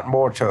 There's a lot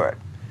more to it.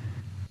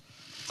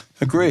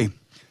 Agree.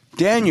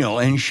 Daniel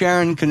in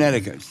Sharon,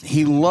 Connecticut.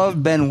 He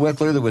loved Ben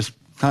Wickler, the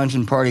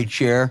Wisconsin Party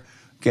chair,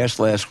 guest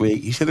last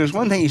week. He said there's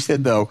one thing he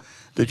said, though,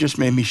 that just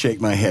made me shake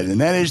my head, and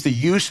that is the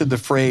use of the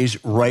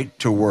phrase right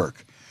to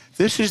work.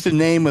 This is the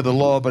name of the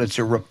law, but it's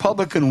a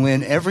Republican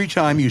win every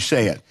time you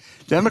say it.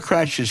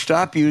 Democrats should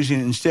stop using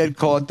it and instead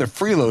call it the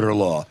freeloader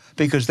law,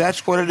 because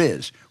that's what it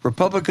is.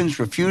 Republicans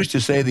refuse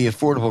to say the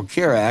Affordable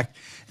Care Act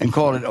and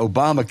called it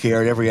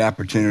Obamacare at every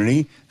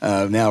opportunity.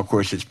 Now, of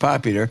course, it's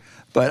popular.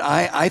 But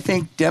I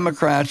think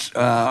Democrats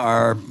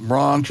are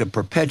wrong to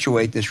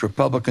perpetuate this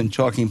Republican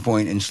talking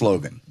point and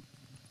slogan.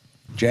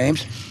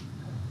 James?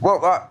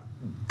 Well,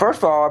 first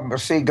of all, I'm going to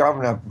see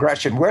Governor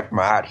Gretchen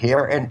Whitmer out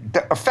here. And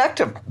the effect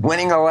of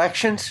winning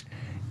elections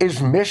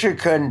is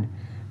Michigan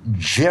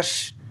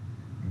just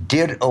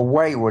did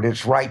away with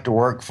its right to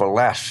work for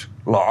less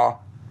law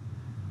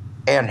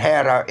and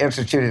had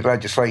instituted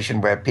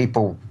legislation where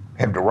people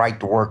have the right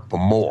to work for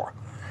more.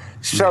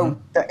 So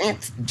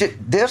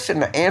this,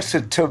 and the answer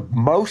to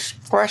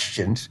most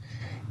questions,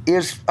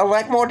 is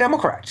elect more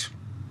Democrats.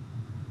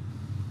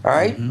 All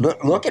right?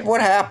 Look at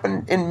what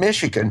happened in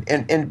Michigan.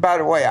 And by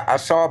the way, I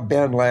saw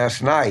Ben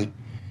last night,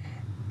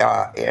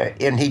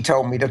 and he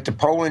told me that the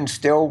polling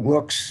still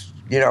looks,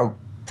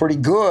 pretty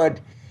good.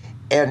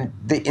 And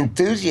the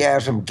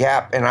enthusiasm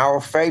gap in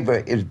our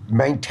favor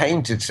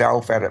maintains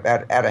itself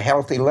at a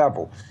healthy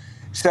level.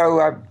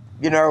 So,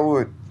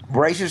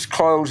 races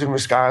closed in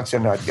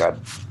Wisconsin. I'd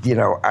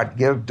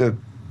give the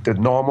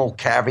normal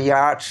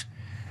caveats.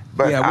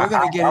 But yeah, we're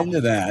going to get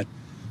into that.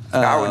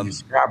 I would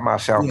describe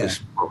myself as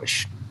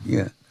bullish.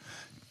 Yeah.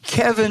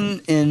 Kevin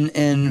in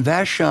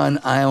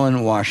Vashon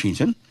Island,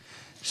 Washington,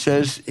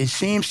 says it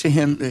seems to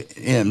him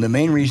the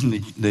main reason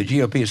the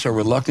GOP is so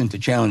reluctant to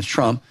challenge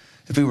Trump,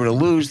 if he were to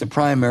lose the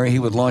primary, he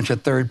would launch a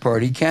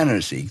third-party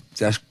candidacy.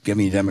 That's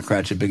giving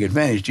Democrats a big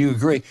advantage. Do you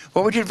agree?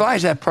 What would you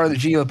advise that part of the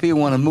GOP who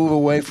want to move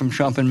away from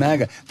Trump and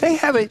MAGA? They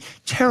have a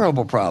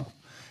terrible problem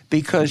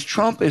because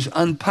Trump is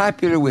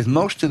unpopular with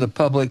most of the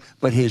public,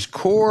 but his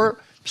core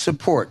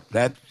support,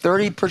 that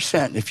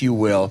 30%, if you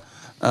will,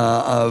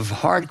 of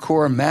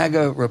hardcore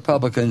MAGA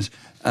Republicans,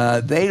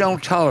 they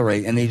don't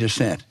tolerate any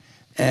dissent.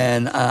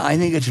 And I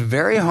think it's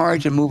very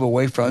hard to move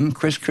away from him.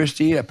 Chris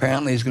Christie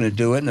apparently is going to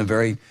do it in a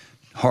very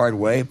hard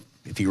way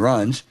if he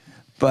runs,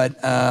 but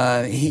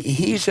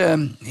he's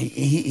an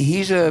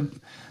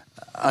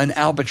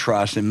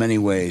albatross in many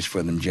ways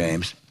for them,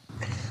 James.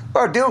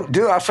 Well,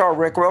 I saw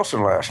Rick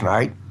Wilson last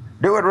night.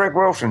 Do what Rick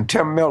Wilson,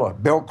 Tim Miller,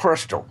 Bill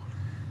Kristol,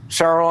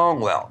 Sarah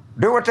Longwell,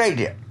 do what they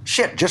did.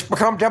 Shit, just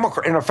become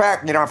Democrat. In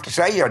fact, you don't have to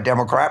say you're a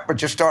Democrat, but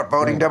just start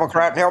voting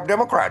Democrat and help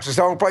Democrats. It's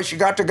the only place you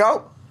got to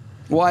go.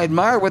 Well, I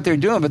admire what they're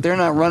doing, but they're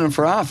not running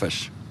for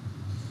office.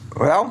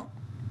 Well,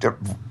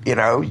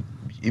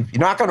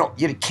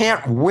 you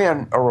can't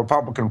win a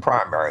Republican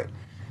primary.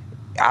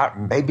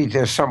 Maybe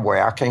there's some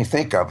way, I can't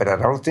think of it. I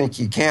don't think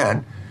you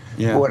can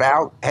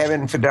without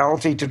having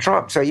fidelity to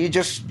Trump. So you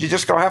just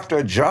gonna have to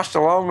adjust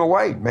along the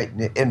way.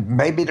 And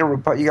maybe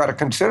you got to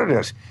consider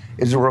this: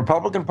 is the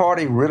Republican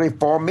Party really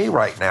for me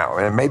right now?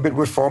 And maybe it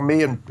was for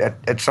me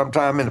at some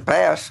time in the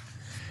past,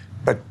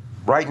 but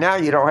right now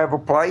you don't have a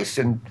place.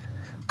 And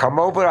come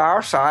over to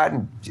our side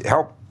and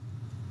help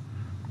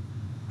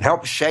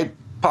shape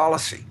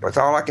policy. That's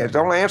all I can. It's the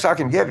only answer I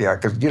can give you,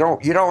 because you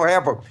don't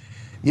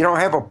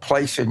have a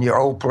place in your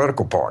old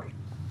political party.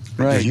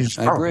 Right,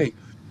 I agree.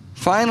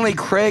 Finally,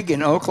 Craig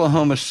in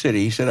Oklahoma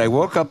City said, "I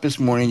woke up this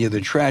morning to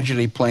the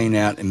tragedy playing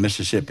out in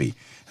Mississippi,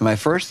 and my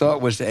first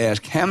thought was to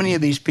ask how many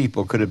of these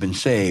people could have been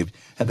saved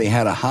had they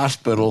had a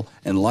hospital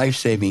and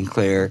life-saving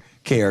care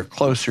care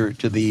closer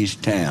to these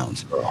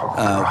towns.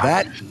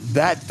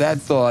 That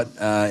thought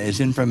is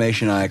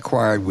information I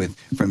acquired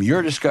from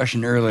your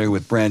discussion earlier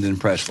with Brandon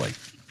Presley.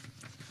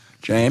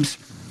 James?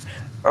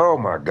 Oh,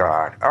 my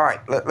God. All right,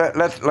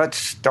 let's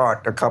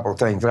start a couple of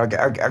things.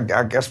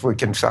 I guess we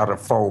can sort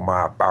of fold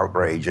my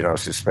outrage, and I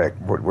suspect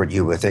what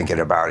you were thinking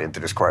about into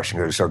this question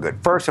because it's so good.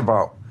 First of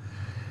all,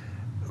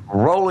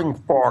 Rolling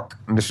Fork,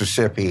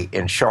 Mississippi,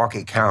 and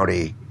Sharkey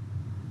County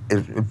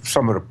is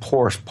some of the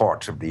poorest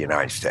parts of the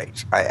United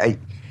States. I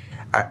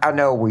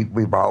know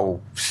we've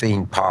all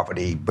seen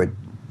poverty, but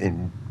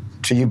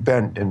so you've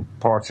been in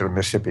parts of the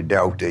Mississippi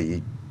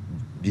Delta,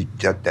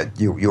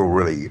 you'll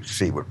really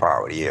see what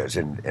poverty is,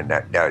 and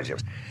that is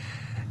just.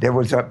 There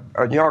was a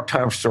New York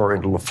Times story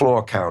in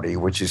Lafleur County,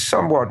 which is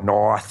somewhat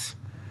north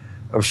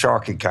of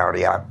Sharkey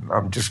County.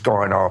 I'm just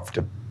going off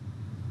to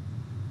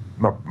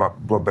my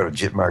little bit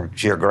of my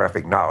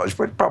geographic knowledge,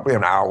 but probably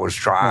an hour's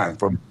drive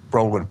from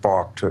Rolling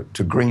Fork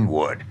to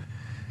Greenwood,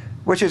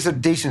 which is a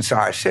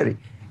decent-sized city.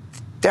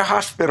 Their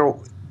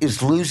hospital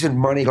is losing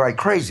money like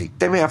crazy.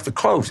 They may have to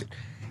close it.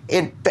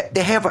 And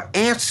they have an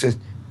answer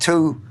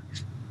to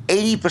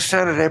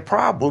 80% of their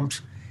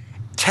problems.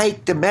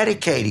 Take the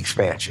Medicaid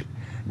expansion.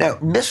 Now,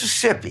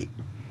 Mississippi,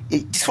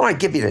 I just want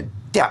to give you the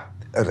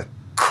depth of the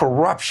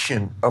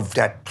corruption of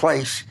that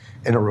place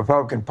in the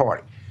Republican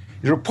Party.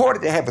 It's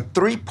reported they have a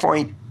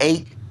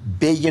 $3.8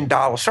 billion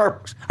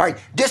surplus. All right,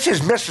 this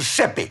is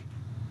Mississippi.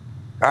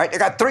 All right, they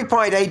got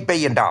 $3.8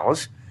 billion.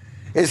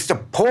 It's the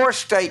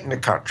poorest state in the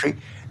country.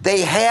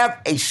 They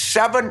have a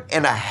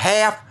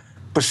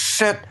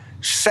 7.5%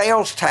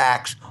 sales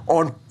tax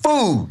on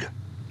food.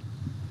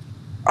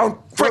 On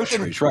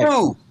freaking food.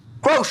 Right.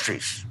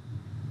 Groceries.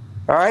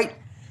 All right?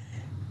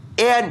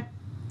 And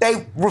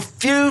they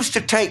refuse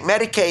to take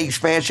Medicaid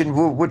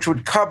expansion, which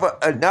would cover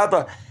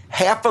another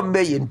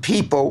 500,000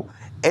 people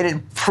and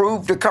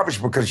improve the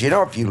coverage. Because,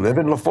 if you live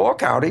in Lafleur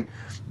County,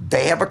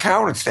 they have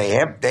accountants, they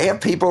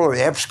have people, they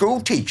have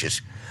school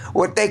teachers.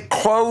 When they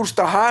close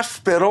the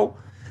hospital,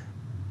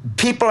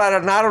 people that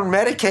are not on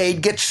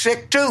Medicaid get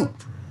sick too.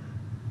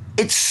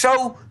 It's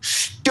so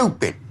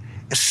stupid,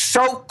 it's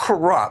so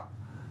corrupt,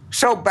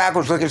 so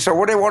backwards looking. So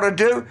what they want to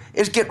do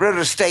is get rid of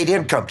the state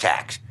income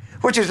tax,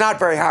 which is not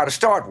very hard to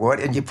start with,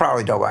 and you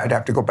probably don't. I'd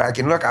have to go back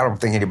and look. I don't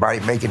think anybody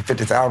making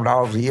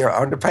 $50,000 a year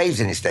underpays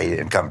any state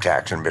income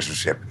tax in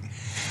Mississippi.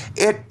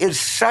 It's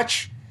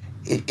such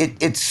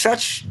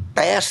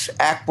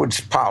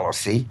bass-ackwards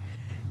policy,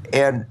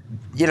 and,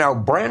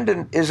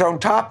 Brandon is on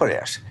top of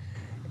this.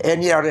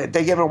 And,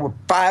 they give them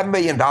 $5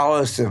 million to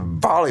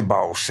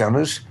volleyball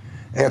centers.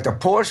 They got the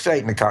poorest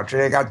state in the country.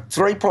 They got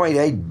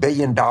 $3.8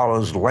 billion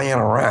laying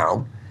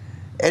around,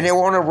 and they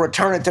want to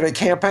return it to their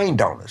campaign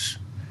donors.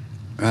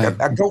 Right.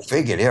 Now, go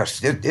figure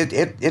this.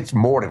 It's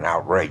more than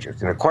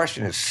outrageous. And the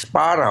question is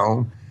spot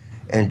on,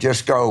 and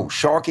just go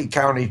Sharkey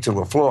County to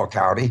Lafleur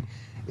County,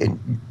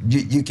 and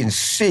you can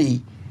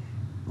see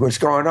what's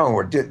going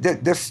on.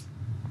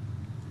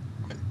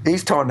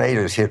 These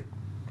tornadoes hit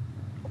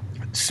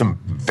some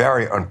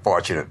very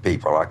unfortunate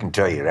people, I can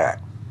tell you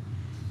that.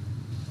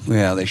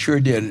 Yeah, they sure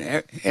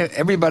did.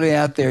 Everybody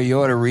out there,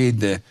 you ought to read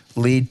the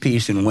lead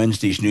piece in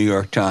Wednesday's New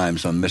York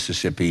Times on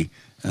Mississippi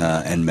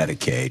and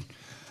Medicaid.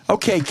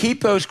 Okay,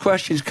 keep those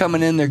questions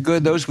coming in. They're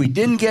good. Those we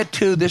didn't get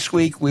to this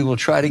week, we will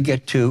try to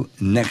get to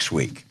next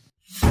week.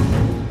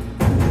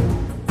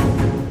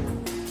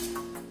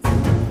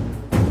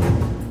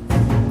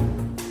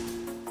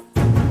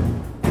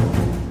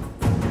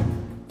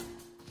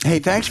 Hey,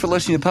 thanks for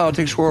listening to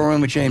Politics War Room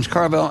with James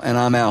Carville, and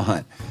I'm Al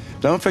Hunt.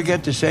 Don't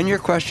forget to send your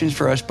questions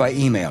for us by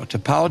email to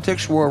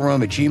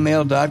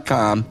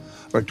politicswarroom@gmail.com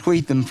or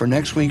tweet them for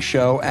next week's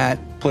show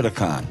at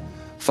Politicon.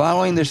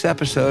 Following this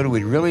episode,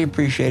 we'd really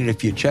appreciate it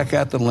if you check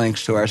out the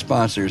links to our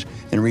sponsors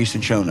in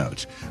recent show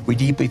notes. We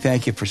deeply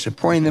thank you for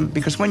supporting them,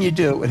 because when you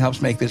do, it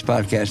helps make this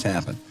podcast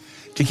happen.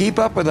 To keep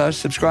up with us,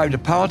 subscribe to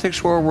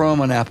Politics War Room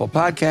on Apple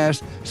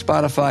Podcasts,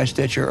 Spotify,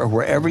 Stitcher, or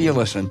wherever you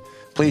listen.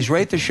 Please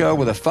rate the show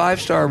with a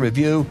 5-star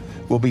review.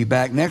 We'll be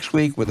back next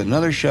week with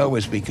another show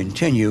as we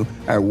continue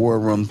our War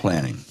Room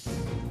planning.